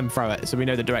here and throw it so we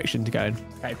know the direction to go in.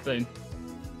 Okay, boom.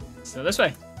 So this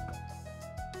way.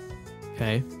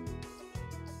 Okay.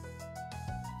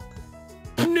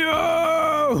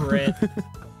 No! Rip.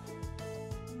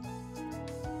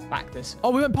 Back this. Oh,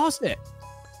 we went past it.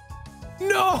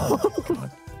 No!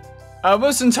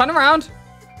 Wilson, turn around.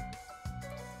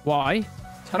 Why?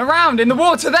 Turn around in the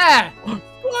water there.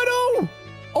 Oh, no!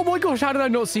 Oh my gosh, how did I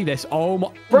not see this? Oh my...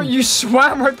 Bro, you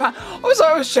swam right past.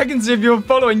 I was checking to see if you were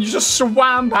following. You just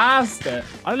swam past it.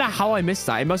 I don't know how I missed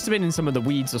that. It must have been in some of the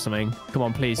weeds or something. Come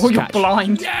on, please. Oh, you're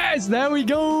blind. Yes, there we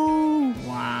go.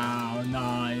 Wow,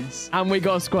 nice. And we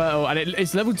got a Squirtle, and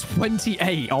it's level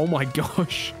 28. Oh my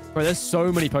gosh. Bro, there's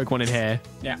so many Pokemon in here.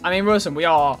 Yeah, I mean, Wilson,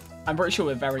 I'm pretty sure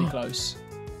we're very close.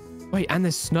 Wait, and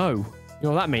there's snow. You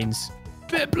know what that means?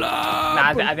 Bit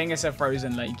blood. Nah, I think it's a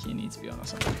frozen lake you need to be on or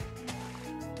something.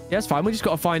 Yeah, it's fine. We just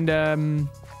got to find some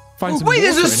wait,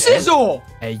 there's a scissor!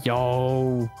 Hey,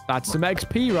 yo. That's some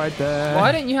XP right there.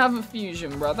 Why don't you have a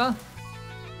fusion, brother?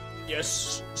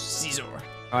 Yes, scissor.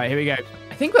 All right, here we go.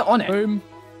 I think we're on it. Boom.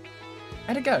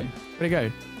 Where'd it go? Where'd it go?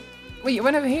 Wait, it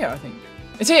went over here, I think.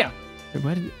 It's here. Wait,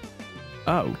 where did it...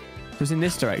 Oh, it was in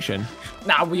this direction.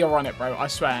 Nah, we are on it, bro. I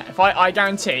swear. If I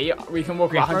guarantee we can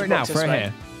walk about 100 blocks this way.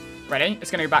 Here. Ready?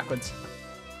 It's gonna go backwards.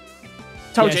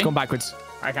 Told you. It's gone backwards.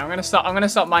 Okay, I'm gonna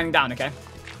start mining down. Okay.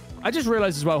 I just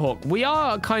realized as well, Hawk, we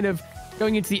are kind of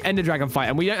going into the Ender Dragon fight,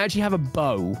 and we don't actually have a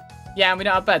bow. Yeah, and we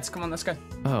don't have beds. Come on, let's go.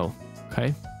 Oh,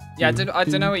 okay. Yeah, I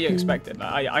don't know what you expected, but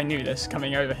I knew this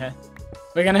coming over here.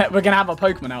 We're gonna have a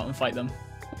Pokemon out and fight them.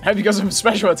 I hope you got some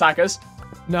special attackers.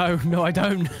 No, I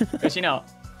don't. Guess you not.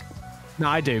 No,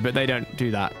 I do, but they don't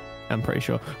do that. I'm pretty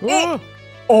sure.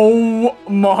 Oh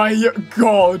my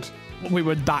god. We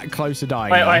were that close to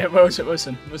dying. Wait,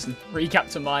 Wilson. Recap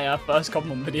to my first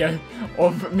cobblemon video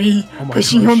of me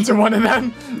pushing onto one of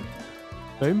them.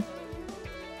 Boom.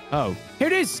 Oh, here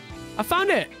it is. I found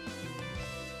it.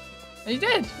 You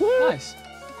did. Woo. Nice.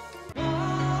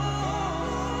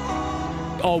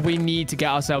 Oh, we need to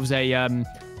get ourselves a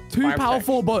 2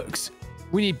 powerful books.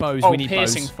 We need bows. Oh, we need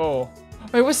piercing bows. 4.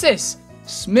 Wait, what's this?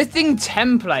 Smithing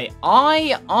template.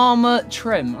 Eye armor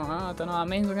trim. I don't know what it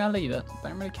means. We're going to leave it.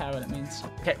 Don't really care what it means.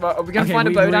 Okay, well, are we going to find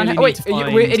a bow down here? Oh, wait,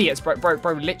 we're idiots, bro.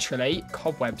 Literally,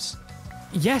 cobwebs.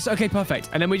 Yes, okay, perfect.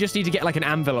 And then we just need to get like an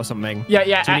anvil or something.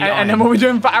 Yeah, and then what are we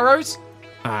doing for arrows?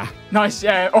 Ah. Nice,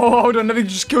 yeah. Oh, hold on. Let me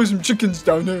just kill some chickens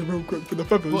down here real quick for the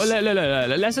feathers. Well,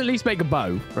 let's at least make a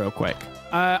bow real quick.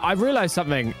 I've realized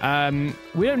something.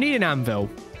 We don't need an anvil.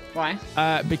 Why?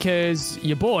 Because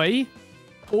your boy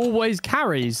always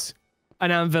carries an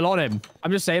anvil on him.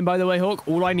 I'm just saying, by the way, Hawk,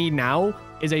 all I need now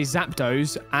is a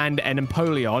Zapdos and an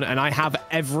Empoleon, and I have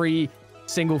every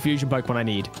single fusion Pokemon I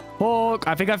need. Hawk,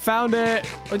 I think I found it.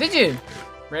 Oh, did you?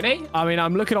 Ready? I mean,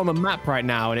 I'm looking on the map right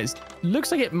now, and it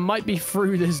looks like it might be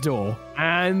through this door.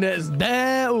 And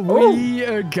there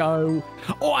we go.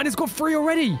 Oh, and it's got 3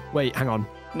 already. Wait, hang on.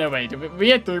 No, wait. We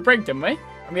had 3 break, didn't we?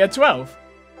 And we had 12.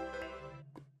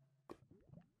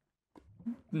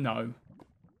 No.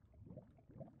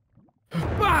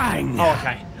 Bang! Oh,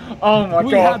 okay. Oh my god.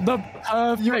 We had the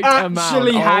perfect you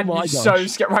actually had me so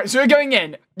scared. Right, so we're going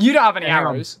in. You don't have any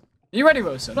arrows. Are you ready,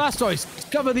 Wilson?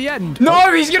 Blastoise, cover the end.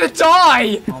 No, he's gonna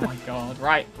die! Oh my god.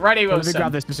 Right, ready, Wilson. Let me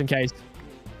grab this just in case.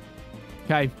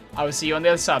 Okay. I will see you on the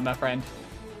other side, my friend.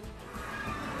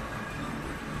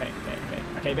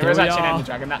 Okay, there is actually an Ender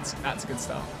Dragon. That's a good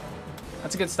start.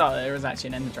 That's a good start. There is actually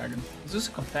an Ender Dragon. There's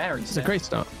also a fairy. It's a great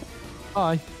start.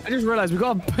 Hi. I just realised we've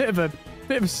got a bit of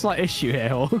a slight issue here,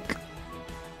 Hawk.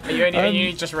 Are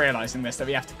you just realising this, that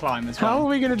we have to climb as well? How are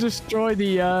we going to destroy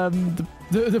the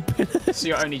pillars? So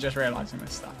you're only just realising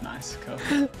this stuff. Nice, cool.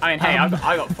 I mean, hey,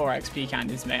 I got 4 XP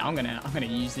candies, mate. I'm gonna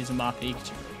use these on my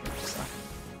Pikachu.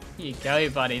 Here you go,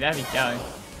 buddy. There we go.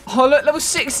 Oh, look, level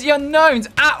 60 unknowns.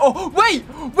 Oh, wait,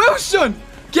 Wilson,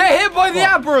 get hit by the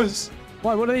Abras.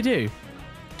 Why? What do they do?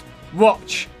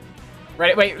 Watch.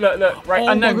 Ready? Wait, look. Right,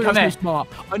 unknown, come here. So smart.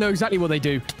 I know exactly what they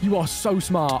do. You are so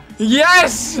smart.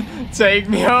 Yes! Take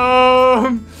me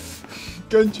home.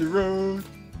 Country road.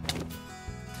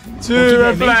 To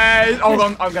a place.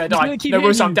 Oh, I'm gonna die. No,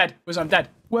 Wilson, I'm dead. Wilson, I'm dead.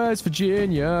 Where's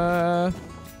Virginia?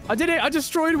 I did it. I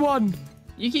destroyed one.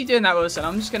 You keep doing that, Wilson.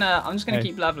 I'm just gonna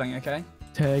keep leveling, okay?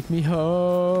 Take me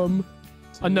home.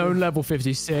 Unknown level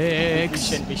 56.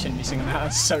 We shouldn't be singing that.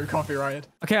 That's so copyrighted.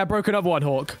 Okay, I broke another one,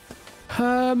 Hawk.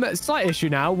 Slight issue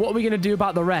now. What are we going to do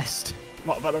about the rest?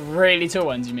 What about the really tall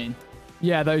ones, you mean?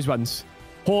 Yeah, those ones.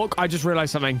 Hawk, I just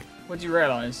realized something. What did you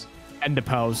realize? Ender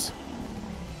pearls.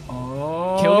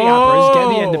 Oh. Kill the Abbras, get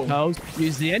the ender pearls,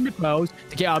 use the ender pearls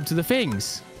to get up to the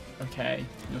things. Okay,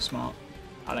 you're smart.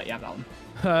 I'll let you have that one.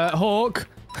 Hawk.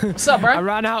 What's up, bro? I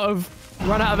ran out of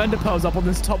ender pearls up on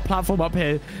this top platform up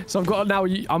here. So I've got now,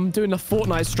 I'm doing a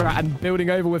Fortnite strat and building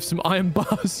over with some iron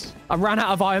bars. I ran out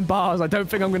of iron bars. I don't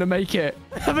think I'm going to make it.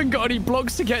 I haven't got any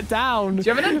blocks to get down. Do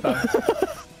you have an ender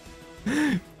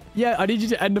pearl? Yeah, I need you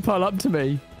to ender pearl up to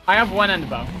me. I have one ender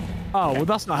pearl. Oh, well,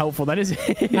 that's not helpful then, is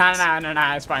it? No,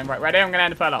 it's fine. Right, ready? I'm going to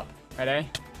ender pearl up. Ready?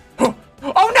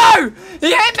 Oh, no!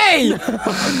 He hit me!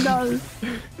 Oh, no.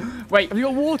 Wait. Have you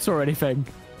got water or anything?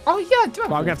 Oh, yeah, I do have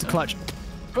Well, I'm water. going to have to clutch.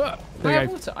 I have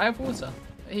water. I have water.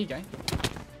 There you go.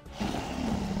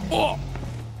 Oh,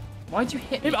 Why'd you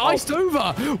hit me? it iced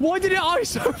over. Why did it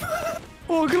ice over?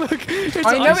 Oh, look.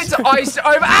 I know it's iced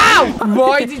over. Ow!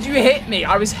 Why did you hit me?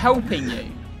 I was helping you.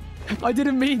 I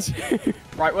didn't mean to.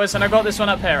 Right, Wilson, I got this one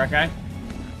up here, okay?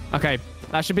 Okay,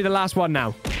 that should be the last one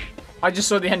now. I just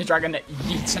saw the Ender Dragon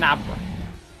yeet an Abra.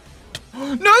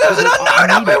 No, there's an unknown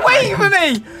up here waiting for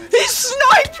me! He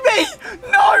sniped me!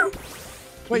 No!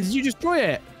 Wait, did you destroy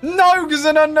it? No, because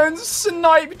an unknown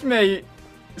sniped me.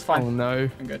 It's fine. Oh, no.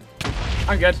 I'm good.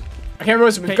 I'm good. Okay,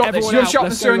 Wilson, we've Okay, got this. everyone Your out. shot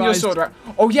Let's was showing go, your guys. sword, right?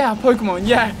 Oh, yeah, Pokemon,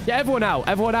 yeah. Yeah, everyone out.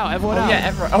 Everyone out. Everyone Oh, out.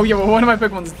 yeah, oh, yeah, well, one of my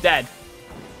Pokemon's dead.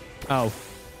 Oh.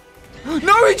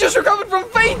 No, he just recovered from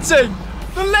fainting!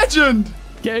 The legend!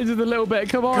 Get into the little bit.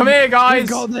 Come on. Come here, guys. We've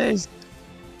got this.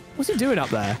 What's he doing up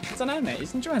there? I don't know, mate.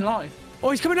 He's enjoying life. Oh,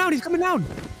 he's coming down. He's coming down.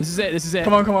 This is it. This is it.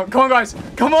 Come on, come on. Come on, guys.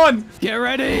 Come on. Get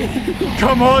ready.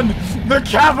 Come on. The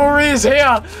cavalry is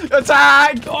here.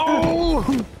 Attack. Oh.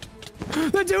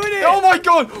 They're doing it. Oh, my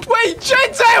God. Wait,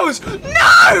 Gentails.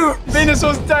 No.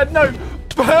 Venusaur's dead. No.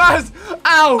 Burst.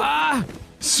 Ow. Ah.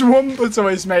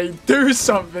 Swampatoise, mate. Do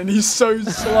something. He's so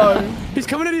slow. He's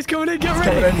coming in. He's coming in. Get Come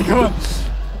ready. on, come on.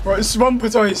 Right,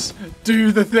 Swampatoise.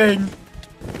 Do the thing.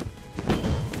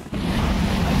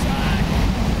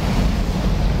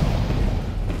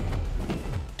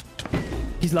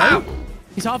 He's low. Ow.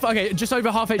 He's half. Okay, just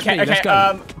over half HP. Okay, Let's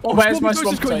go. Where's my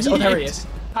Swampatoise? Oh, there he is.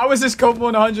 How is this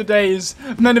Cobblemon 100 days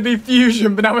meant to be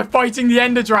fusion, but now we're fighting the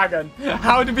Ender Dragon?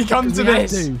 How did we come to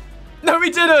this? No,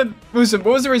 we didn't. Wilson,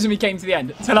 what was the reason we came to the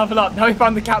end? To level up. Now we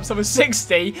found the caps over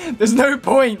 60. There's no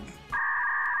point.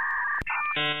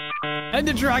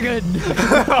 Ender Dragon.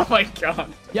 Oh my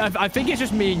God. Yeah, I think it's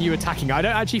just me and you attacking. I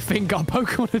don't actually think our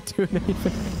Pokemon are doing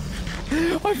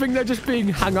anything. I think they're just being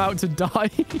hung out to die.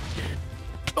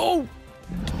 Oh.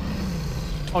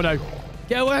 Oh no.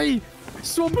 Get away.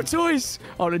 Swampatoise.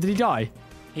 Oh no, did he die?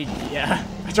 Yeah.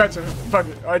 I tried to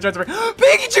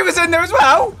Pikachu was in there as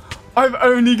well. I've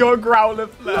only got Growlithe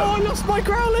left. No, I lost my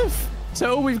Growlithe.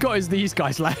 So all we've got is these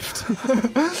guys left.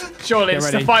 Surely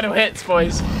it's the final hits,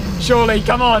 boys. Surely,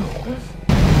 come on.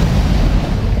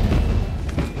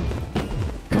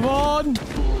 Come on.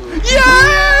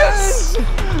 Yes!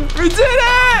 We did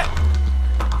it!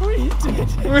 We did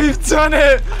it. We've done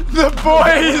it! The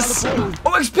boys!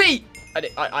 Oh, XP!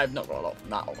 I've not got a lot from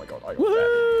that. Oh my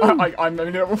God. I'm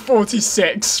only level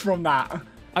 46 from that.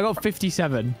 I got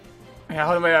 57. Yeah,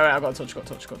 hold on, wait. I've got a touch, got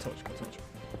a touch.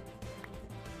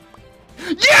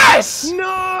 Yes!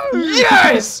 No!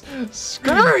 Yes!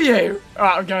 Screw you!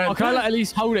 Alright, I'm going. Oh, can I at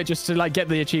least hold it just to like get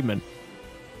the achievement?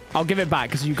 I'll give it back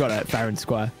because you got it fair and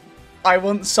square. I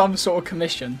want some sort of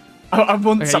commission. I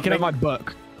want Okay, something. you can have my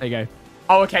book. There you go.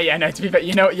 Oh, okay, yeah, no, to be fair,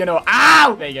 you know.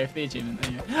 Ow! There you go, for the achievement.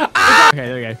 There you go. Ah! Okay,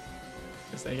 there you go.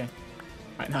 Just there you go.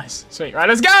 Right, nice. Sweet. Right,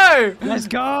 let's go! Let's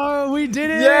go! We did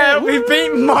it! Yeah, we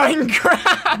beat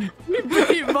Minecraft! We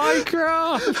beat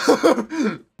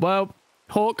Minecraft! Well,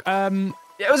 Hawk, Yeah,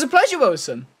 it was a pleasure,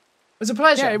 Wilson. It was a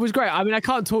pleasure. yeah, it was great. I mean, I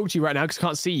can't talk to you right now because I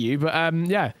can't see you, but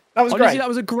yeah. That was Honestly, great. that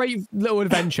was a great little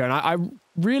adventure, and I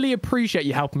really appreciate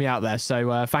you helping me out there,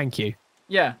 so thank you.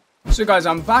 Yeah. So guys,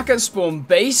 I'm back at spawn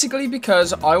basically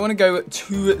because I want to go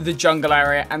to the jungle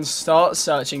area and start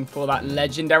searching for that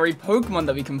legendary Pokemon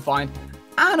that we can find.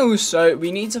 And also,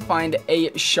 we need to find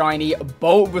a shiny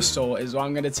Bulbasaur is what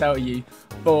I'm going to tell you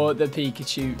for the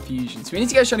Pikachu fusion. So we need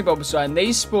to get a shiny Bulbasaur, and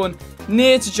they spawn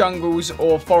near to jungles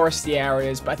or foresty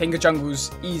areas, but I think a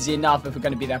jungle's easy enough if we're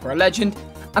going to be there for a legend.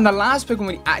 And the last Pokemon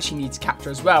we actually need to capture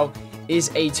as well is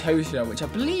a Totodile, which I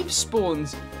believe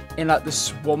spawns in like the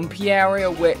swampy area,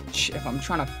 which if I'm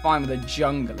trying to find where the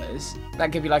jungle is,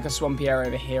 that could be like a swampy area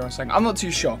over here or something. I'm not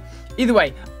too sure. Either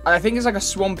way, I think it's like a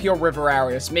swampy or river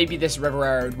area, so maybe this river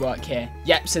area would work here.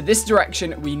 Yep, so this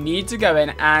direction we need to go in,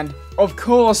 and of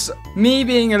course, me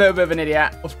being a little bit of an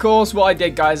idiot, of course what I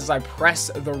did, guys, is I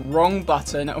pressed the wrong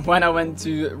button when I went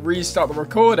to restart the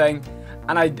recording,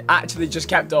 and I actually just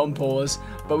kept it on pause,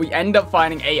 but we end up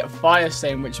finding a fire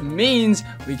stone, which means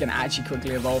we can actually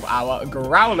quickly evolve our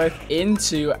Growlithe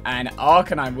into an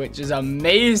Arcanine, which is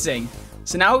amazing.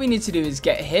 So now what we need to do is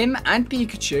get him and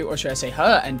Pikachu, or should I say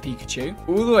her and Pikachu,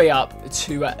 all the way up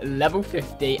to level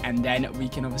 50, and then we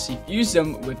can obviously fuse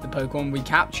them with the Pokemon we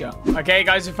capture. Okay,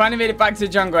 guys, we finally made it back to the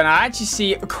jungle, and I actually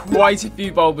see quite a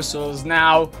few Bulbasaurs.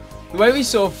 Now, the way we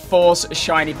sort of force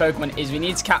shiny Pokemon is we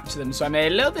need to capture them. So I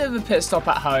made a little bit of a pit stop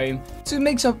at home to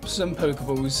mix up some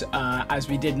Pokeballs, as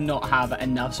we did not have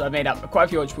enough. So I made up quite a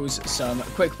few Ultra Balls, some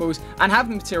Quick Balls, and have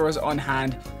the materials on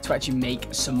hand to actually make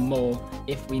some more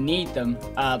if we need them.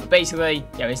 But basically,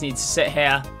 yeah, we just need to sit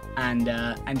here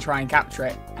and try and capture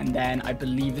it. And then I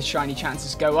believe the shiny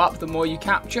chances go up the more you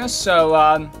capture. So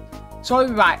I'll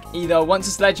be back either once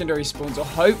this legendary spawns, or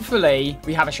hopefully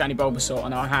we have a shiny Bulbasaur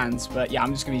on our hands. But yeah,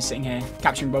 I'm just going to be sitting here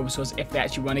capturing Bulbasaurs if they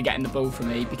actually want to get in the ball for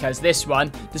me, because this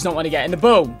one does not want to get in the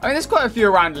ball. I mean, there's quite a few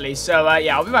around at least. So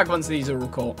yeah, I'll be back once these are all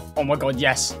caught. Oh my god,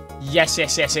 yes. Yes,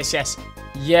 yes, yes, yes, yes.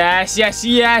 Yes, yes,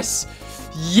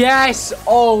 yes. Yes.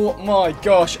 Oh my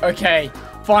gosh. Okay.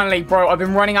 Finally, bro, I've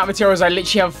been running out of materials. I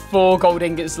literally have 4 gold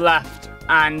ingots left.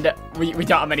 And we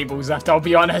don't have many balls left, I'll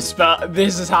be honest, but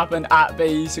this has happened at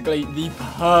basically the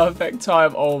perfect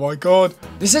time. Oh my god.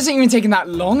 This hasn't even taken that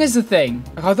long is the thing.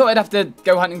 Like, I thought I'd have to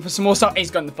go hunting for some more stuff.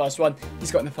 He's got in the first one.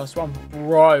 He's got in the first one.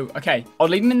 Bro. Okay, I'll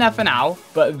leave him in there for now,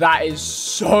 but that is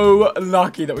so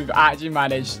lucky that we've actually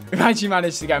managed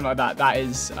to get him like that. That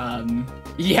is,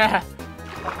 yeah.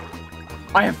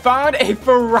 I have found a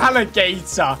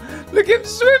Feraligatr. Look at him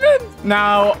swimming.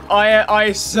 Now,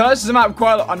 I searched the map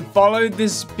quite a lot and followed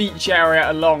this beach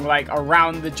area along, like,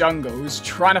 around the jungles,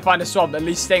 trying to find a swamp, at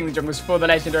least staying in the jungles for the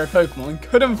legendary Pokemon.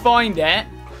 Couldn't find it.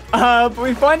 But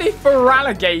we find a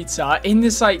Feraligatr in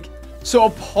this, like,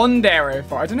 sort of pond area.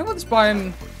 I don't know what this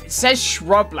biome... It says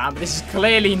shrubland, but this is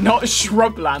clearly not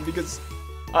shrubland because...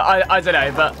 I don't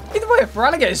know, but either way, a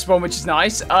Feraligatr spawn, which is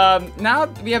nice. Now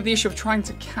we have the issue of trying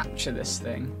to capture this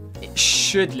thing. It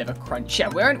should live a crunch. Yeah,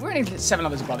 we're only 7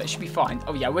 levels above it. It should be fine.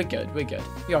 Oh yeah, we're good. We're good.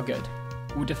 We are good.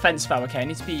 Ooh, defense spell. Okay, I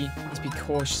need to be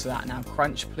cautious of that now.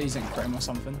 Crunch, please don't crit him or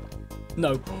something.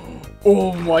 No.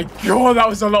 Oh my god, that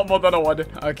was a lot more than I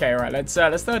wanted. Okay, right. Let's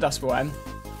throw a dust ball in.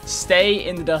 Stay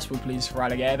in the dust ball, please,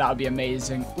 Feraligatr. That would be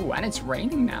amazing. Ooh, and it's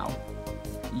raining now.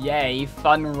 Yay,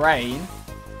 fun rain.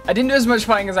 I didn't do as much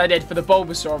fighting as I did for the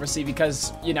Bulbasaur, obviously,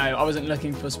 because, you know, I wasn't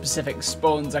looking for specific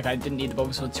spawns. Like, I didn't need the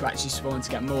Bulbasaur to actually spawn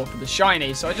to get more for the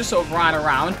shiny. So I just sort of ran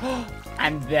around.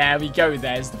 And there we go.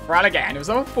 There's the Feraligatr. And it was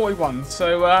level 41.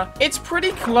 So it's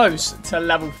pretty close to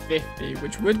level 50,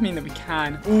 which would mean that we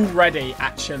can already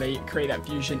actually create that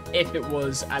fusion if it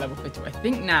was at level 50. I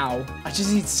think now I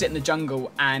just need to sit in the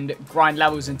jungle and grind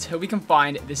levels until we can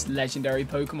find this legendary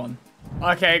Pokemon.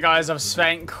 Okay, guys, I've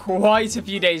spent quite a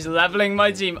few days leveling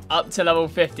my team up to level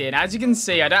 50. And as you can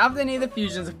see, I don't have any of the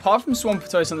fusions apart from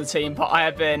Swampatoise on the team, but I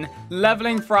have been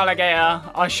leveling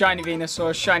Feraligatr, our shiny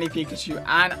Venusaur, shiny Pikachu,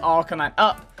 and Arcanine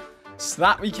up so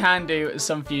that we can do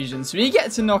some fusions. So we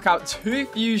get to knock out 2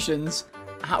 fusions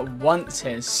at once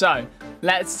here. So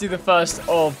let's do the first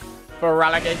of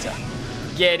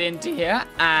Feraligatr. Get into here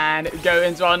and go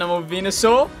into our normal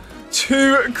Venusaur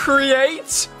to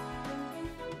create...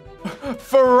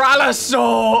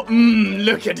 Feralisaur!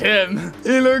 Look at him.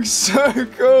 He looks so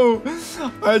cool.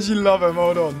 I actually love him.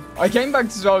 Hold on. I came back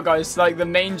as well, guys, to like the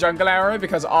main jungle area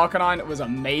because Arcanine was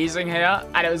amazing here.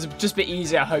 And it was just a bit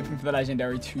easier hoping for the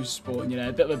legendary to spawn, you know,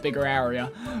 a bit of a bigger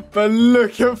area. But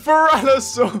look at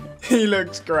Feralisaur. He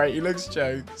looks great. He looks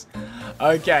jokes.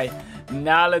 Okay.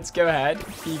 Now let's go ahead.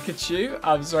 Pikachu.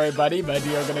 I'm sorry, buddy, but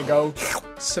you're going to go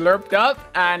slurped up.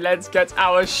 And let's get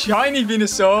our shiny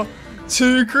Venusaur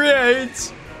to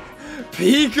create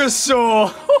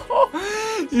Pikasaur.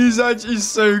 He's actually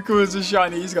so cool as a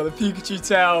shiny. He's got the Pikachu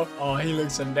tail. Oh, he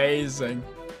looks amazing.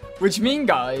 Which means,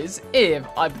 guys, if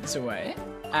I put this away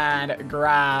and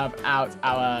grab out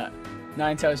our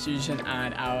Ninetales fusion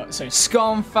and our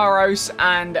Scarnfaros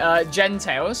and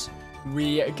Gentails,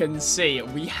 we can see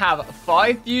we have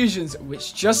 5 fusions,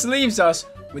 which just leaves us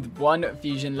with 1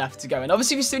 fusion left to go. And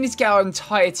obviously we still need to get our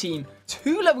entire team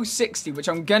to level 60, which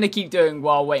I'm going to keep doing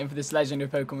while waiting for this legendary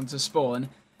Pokemon to spawn.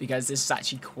 because this is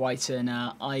actually quite an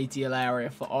ideal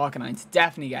area for Arcanine to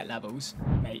definitely get levels.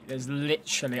 Mate, there's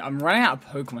literally... I'm running out of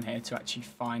Pokemon here to actually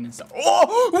find and stuff.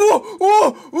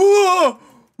 Oh!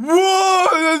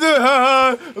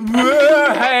 Whoa!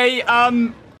 Hey,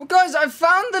 well, guys, I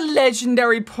found the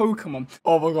legendary Pokemon.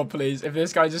 Oh my god, please. If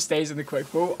this guy just stays in the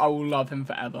quick ball, I will love him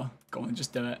forever. Go on,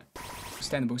 just do it.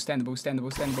 Stay in the ball, stay in the ball, stay in the ball,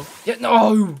 stay in the ball. Yeah,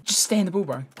 no! Just stay in the ball,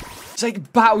 bro. It's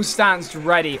like battle stance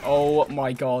ready. Oh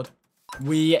my god.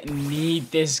 We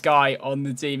need this guy on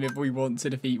the team if we want to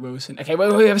defeat Wilson. Okay,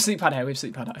 wait, we have a sleep pad here. We have a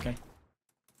sleep pad here. Okay.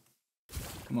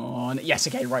 Come on. Yes,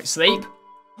 okay, right, sleep.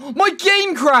 My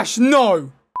game crashed!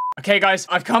 No! Okay, guys,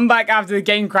 I've come back after the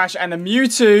game crash, and the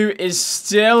Mewtwo is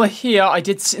still here. I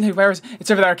did see... No, where is...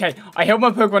 It's over there, okay. I held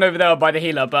my Pokemon over there by the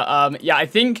healer, but, yeah, I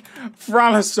think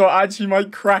Fralasaur actually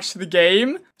might crash the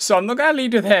game, so I'm not going to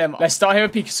lead with him. Let's start here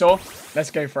with Pikasaur.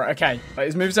 Let's go for it. Okay, like,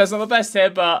 his moveset's not the best here,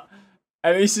 but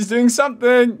at least he's doing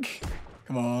something.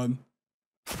 Come on.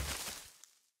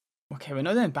 Okay, we're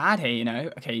not doing bad here, you know.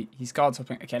 Okay, he's guard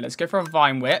topping. Okay, let's go for a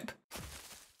Vine Whip.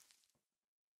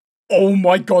 Oh,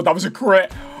 my God, that was a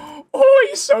crit. Oh,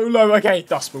 he's so low. Okay,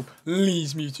 Dust Ball.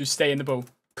 Please, Mewtwo, stay in the ball.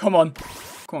 Come on.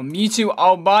 Come on, Mewtwo,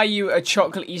 I'll buy you a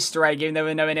chocolate Easter egg even though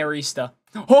we're nowhere near Easter.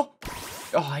 Oh,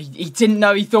 he didn't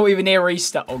know. He thought we were near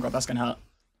Easter. Oh, God, that's going to hurt.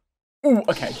 Oh,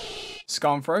 okay.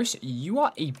 Skarnthros, you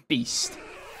are a beast.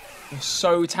 You're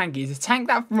so tanky. To tank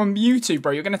that from a Mewtwo,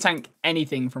 bro, you're going to tank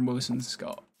anything from Wilson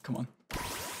Scott. Come on.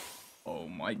 Oh,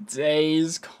 my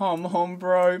days. Come on,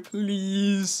 bro,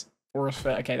 please. Aura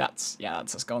Sphere. Okay, that's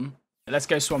us gone. Let's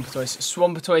go Swampertoise.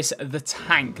 Swampertoise, the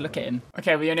tank. Look at him.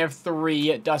 Okay, we only have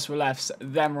 3 Dustball left.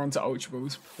 Then we're on to Ultra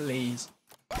Balls, please.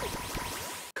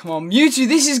 Come on, Mewtwo.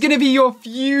 This is going to be your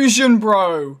fusion,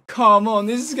 bro. Come on,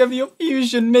 this is going to be your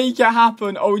fusion. Make it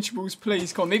happen. Ultra Balls,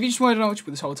 please. Come on, maybe you just wanted an Ultra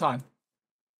Ball this whole time.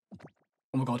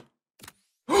 Oh, my God.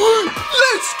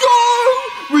 Let's go!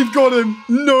 We've got him.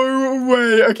 No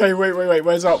way. Okay, wait.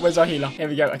 Where's our healer? Here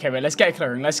we go. Okay, wait. Let's get a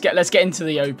clearing. Let's get into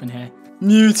the open here.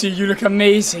 Mewtwo, you look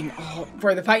amazing. Oh,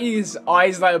 bro, the fact his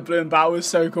eyes like a blue and battle was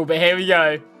so cool. But here we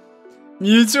go.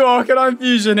 Mewtwo Arcanine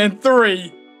Fusion in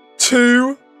 3,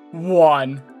 2,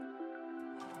 1.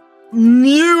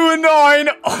 Mew9.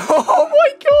 Oh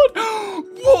my god.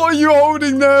 What are you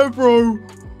holding there, bro?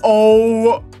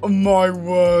 Oh my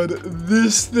word.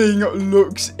 This thing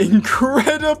looks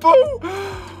incredible.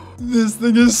 This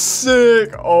thing is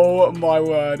sick. Oh my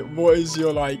word. What is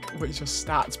your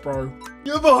stats, bro?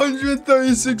 You have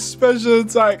 136 special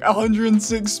attack,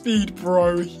 106 speed,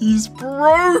 bro. He's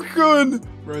broken.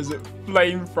 Where is it?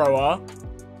 Flamethrower,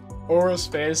 Aura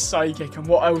Sphere, Psychic, and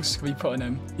what else can we put in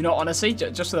him? You know, honestly,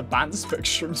 just for the bands, put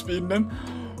extreme speed in him.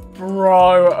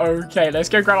 Bro, okay, let's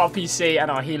go grab our PC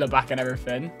and our healer back and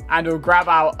everything. And we'll grab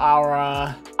out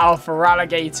our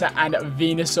Feraligatr and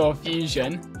Venusaur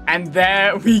Fusion. And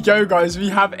there we go, guys. We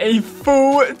have a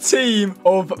full team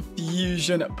of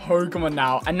fusion Pokemon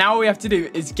now. And now all we have to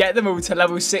do is get them all to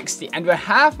level 60. And we're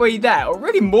halfway there, or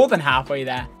really more than halfway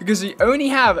there. Because we only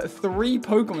have 3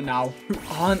 Pokemon now who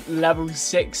aren't level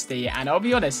 60. And I'll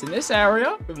be honest, in this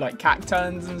area, with like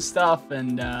Cacturns and stuff,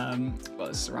 and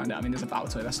what's around it? I mean, there's a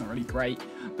Baltoy, that's not really great.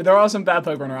 But there are some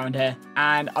better Pokemon around here.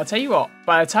 And I'll tell you what,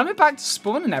 by the time we're back to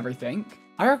spawn and everything,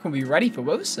 I reckon we'll be ready for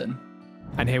Wilson.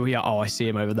 And here we are. Oh, I see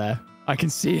him over there. I can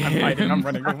see him. I'm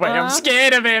running away. I'm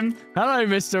scared of him. Hello,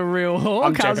 Mr. Real Hawk.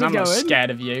 I'm joking. I'm not scared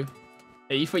of you.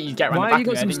 Yeah, you thought you'd get around the back of it, didn't you? Why have you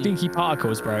got some stinky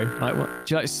particles, bro? Like, what?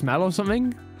 Do you like smell or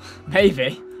something?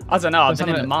 Maybe. I don't know. I've been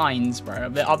in the mines, bro.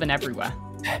 I've been everywhere.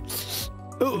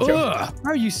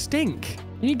 Bro, you stink.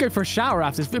 You need to go for a shower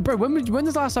after this. Bro, when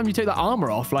was the last time you took that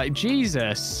armor off? Like,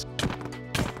 Jesus.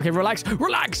 Okay, relax.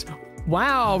 Relax.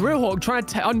 Wow, Real Hawk trying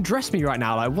to undress me right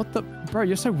now. Like, what the... Bro,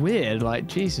 you're so weird. Like,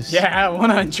 Jesus. Yeah, I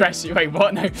want to undress you. Wait,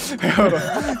 what? No. Hold on.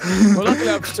 Well, luckily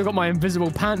I've still got my invisible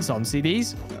pants on. See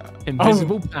these?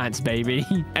 Invisible pants, baby.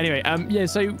 Anyway, yeah,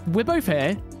 so we're both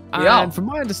here. And from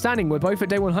my understanding, we're both at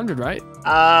day 100, right?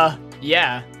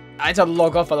 Yeah. I had to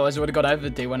log off, otherwise I would have got over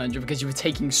day 100 because you were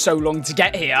taking so long to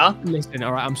get here. Listen,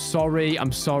 all right, I'm sorry.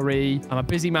 I'm a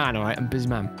busy man, all right? I'm a busy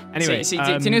man. Anyway. See,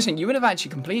 do you know something? You would have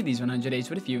actually completed these 100 days,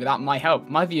 would you, without my help?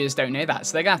 My viewers don't know that,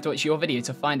 so they're going to have to watch your video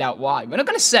to find out why. We're not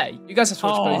going to say. You guys have to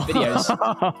watch both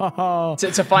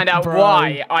videos to find out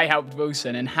why I helped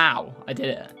Wilson and how I did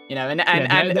it. You know, and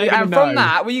from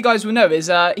that, what you guys will know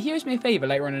is he owes me a favor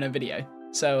later on in a video.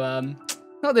 So,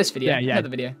 not this video, another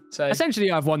video. So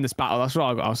essentially, I've won this battle. That's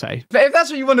what I'll say. But if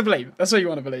that's what you want to believe, that's what you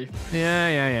want to believe.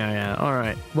 Yeah. All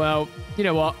right. Well, you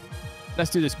know what? Let's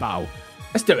do this battle.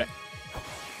 Let's do it.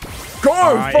 Go,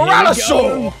 right,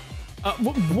 Feraligatr!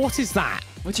 What is that?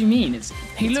 What do you mean?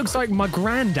 He looks like my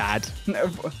granddad.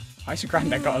 I used to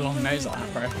granddad got a long nose like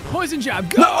that, bro. Poison jab,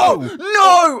 go!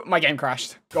 Oh, no! My game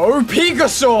crashed. Go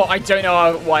Pikasaur! I don't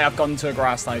know why I've gone to a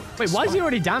grass type. Wait, why is he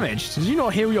already damaged? Did you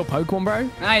not heal your Pokemon, bro?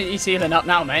 Nah, he's healing up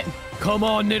now, mate. Come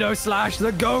on, Nido Slash,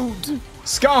 the GOAT!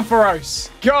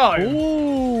 Scarfaros, go!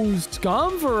 Ooh,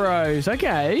 Scarfaros,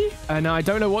 okay. And I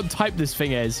don't know what type this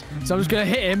thing is, so I'm just going to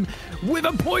hit him with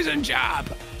a poison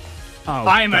jab. Oh,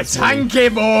 I'm a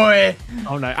tanky boy!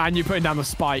 Oh no, and you're putting down the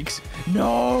spikes.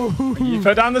 No! You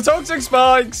put down the toxic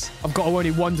spikes! I've got only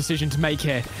one decision to make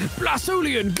here.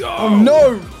 Blastoleon, go! Oh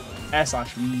no! Air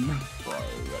slash. Bro,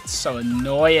 that's so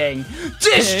annoying.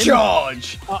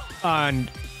 Discharge!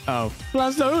 Oh.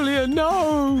 Blastoleon,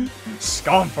 no!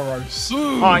 Scarfaros.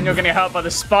 Oh, and you're going to get hurt by the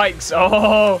spikes.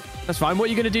 Oh! That's fine. What are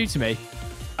you going to do to me?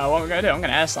 What am I going to do? I'm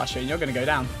going to air slash you and you're going to go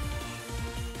down.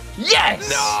 Yes!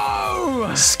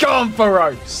 No!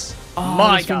 Scarfaros! Oh,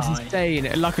 My this thing's guy.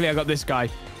 insane. Luckily, I got this guy.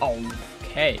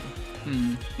 Okay.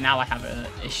 Now I have an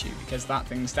issue because that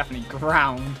thing's definitely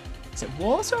ground. Is it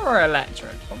water or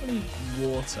electric? Probably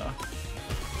water.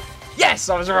 Yes,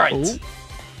 I was right. Ooh.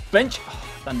 Bench. Oh,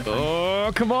 Thunder Punch.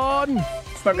 Oh, come on.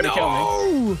 It's not going to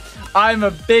kill me. I'm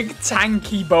a big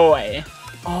tanky boy.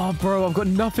 Oh, bro, I've got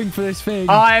nothing for this thing.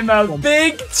 I'm a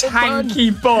big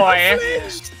tanky boy.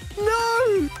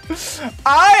 No!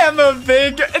 I am a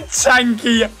big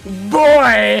tanky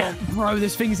boy. Bro,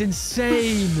 this thing's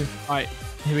insane. All right,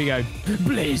 here we go.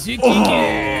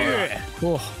 Blaziken.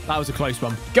 Oh, that was a close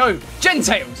one. Go,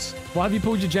 Gentails. Why have you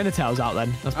pulled your genitals out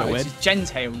then? That's a bit weird. It's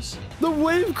Gentails. The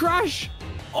wave crash.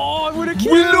 Oh, I would have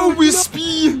killed.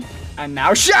 Will-O-Wispy. And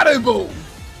now Shadow Ball.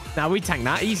 Now we tank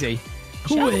that easy.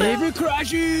 Shadow Wave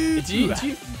crashes.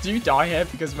 Do you die here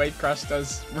because Wave Crash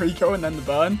does Rico and then the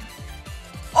burn?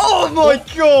 Oh my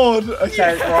god!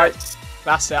 Okay, right.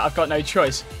 That's it. I've got no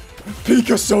choice.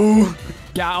 Pikachu!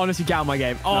 Yeah, honestly, get out of my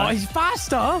game. Oh, he's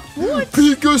faster. What?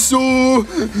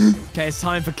 Pikachu! Okay, it's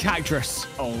time for Cactus.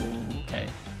 Oh, okay.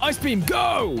 Ice Beam,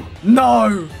 go!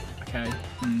 No! Okay.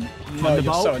 No, you're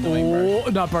Thunderbolt. so annoying, bro. Oh,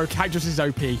 no, bro. Cactus is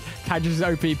OP. Cactus is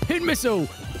OP. Pin Missile.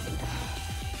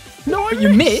 No, I You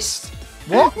missed?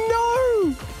 What?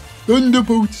 No!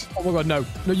 Thunderbolt. Oh my god, no.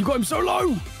 No, you got him so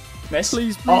low. Miss?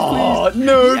 Please, please, Oh, please.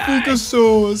 no, Yes.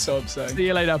 Pikachu. So upsetting. See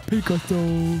you later,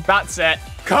 Pikachu. That's it.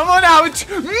 Come on out,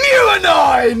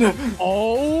 Mew9!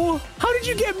 Oh, how did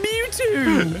you get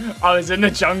Mewtwo? I was in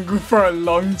the jungle for a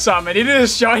long time. I needed a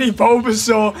shiny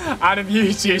Bulbasaur and a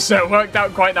Mewtwo, so it worked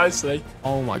out quite nicely.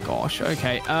 Oh my gosh.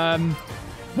 Okay.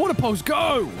 Water Pulse,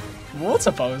 go.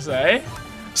 Water Pulse, eh?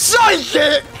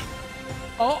 Psychic!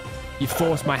 Oh, you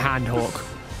forced my hand, Hawk.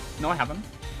 No, I haven't.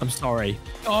 I'm sorry.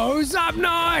 Oh, Zap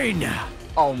 9.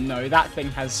 Oh no, that thing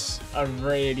has a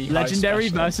really high Legendary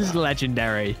special versus attack.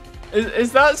 legendary.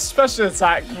 Is that special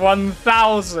attack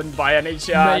 1000 by any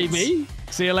chance? Maybe.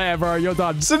 See you later, bro. You're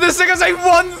done. So this thing has a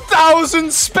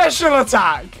 1000 special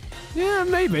attack. Yeah,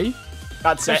 maybe.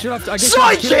 That's it. I guess I'll kill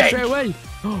it Psychic! straight away.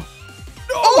 Oh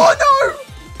no!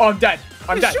 Oh, I'm dead.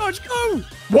 I'm dead. Discharge, go!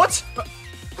 What?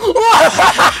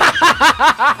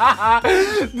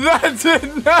 That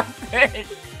did nothing.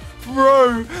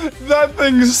 Bro, that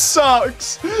thing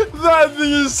sucks. That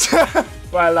thing is...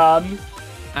 well,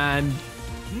 And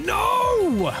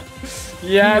no!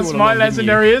 yes, all my along, didn't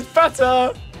legendary is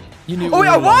better. You knew Oh, all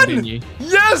yeah, I along, won! didn't you?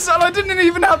 Yes, and I didn't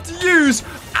even have to use...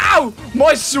 Ow!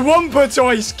 My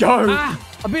Swampatoise go! Ah!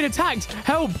 I've been attacked!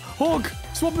 Help! Hawk!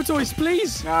 Swampatoise,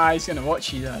 please! Nah, he's gonna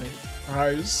watch you though.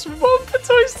 Bro,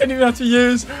 Swampatoise didn't even have to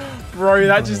use. Bro,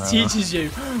 that just teaches you.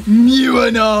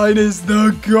 Mew9 is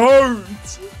the GOAT!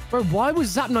 Bro, why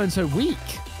was Zapnine so weak?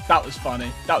 That was funny.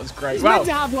 That was great. He's Well, meant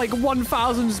to have like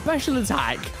 1,000 special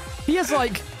attack. He has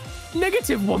like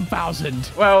negative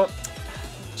 1,000. well,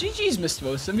 GG's, Mr.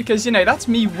 Wilson, because, you know, that's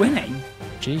me winning.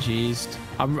 GG's.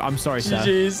 I'm sorry, sir.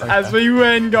 GG's Sorry, as sir. we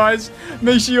win, guys.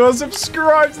 Make sure you're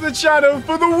subscribed to the channel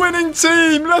for the winning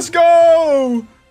team. Let's go!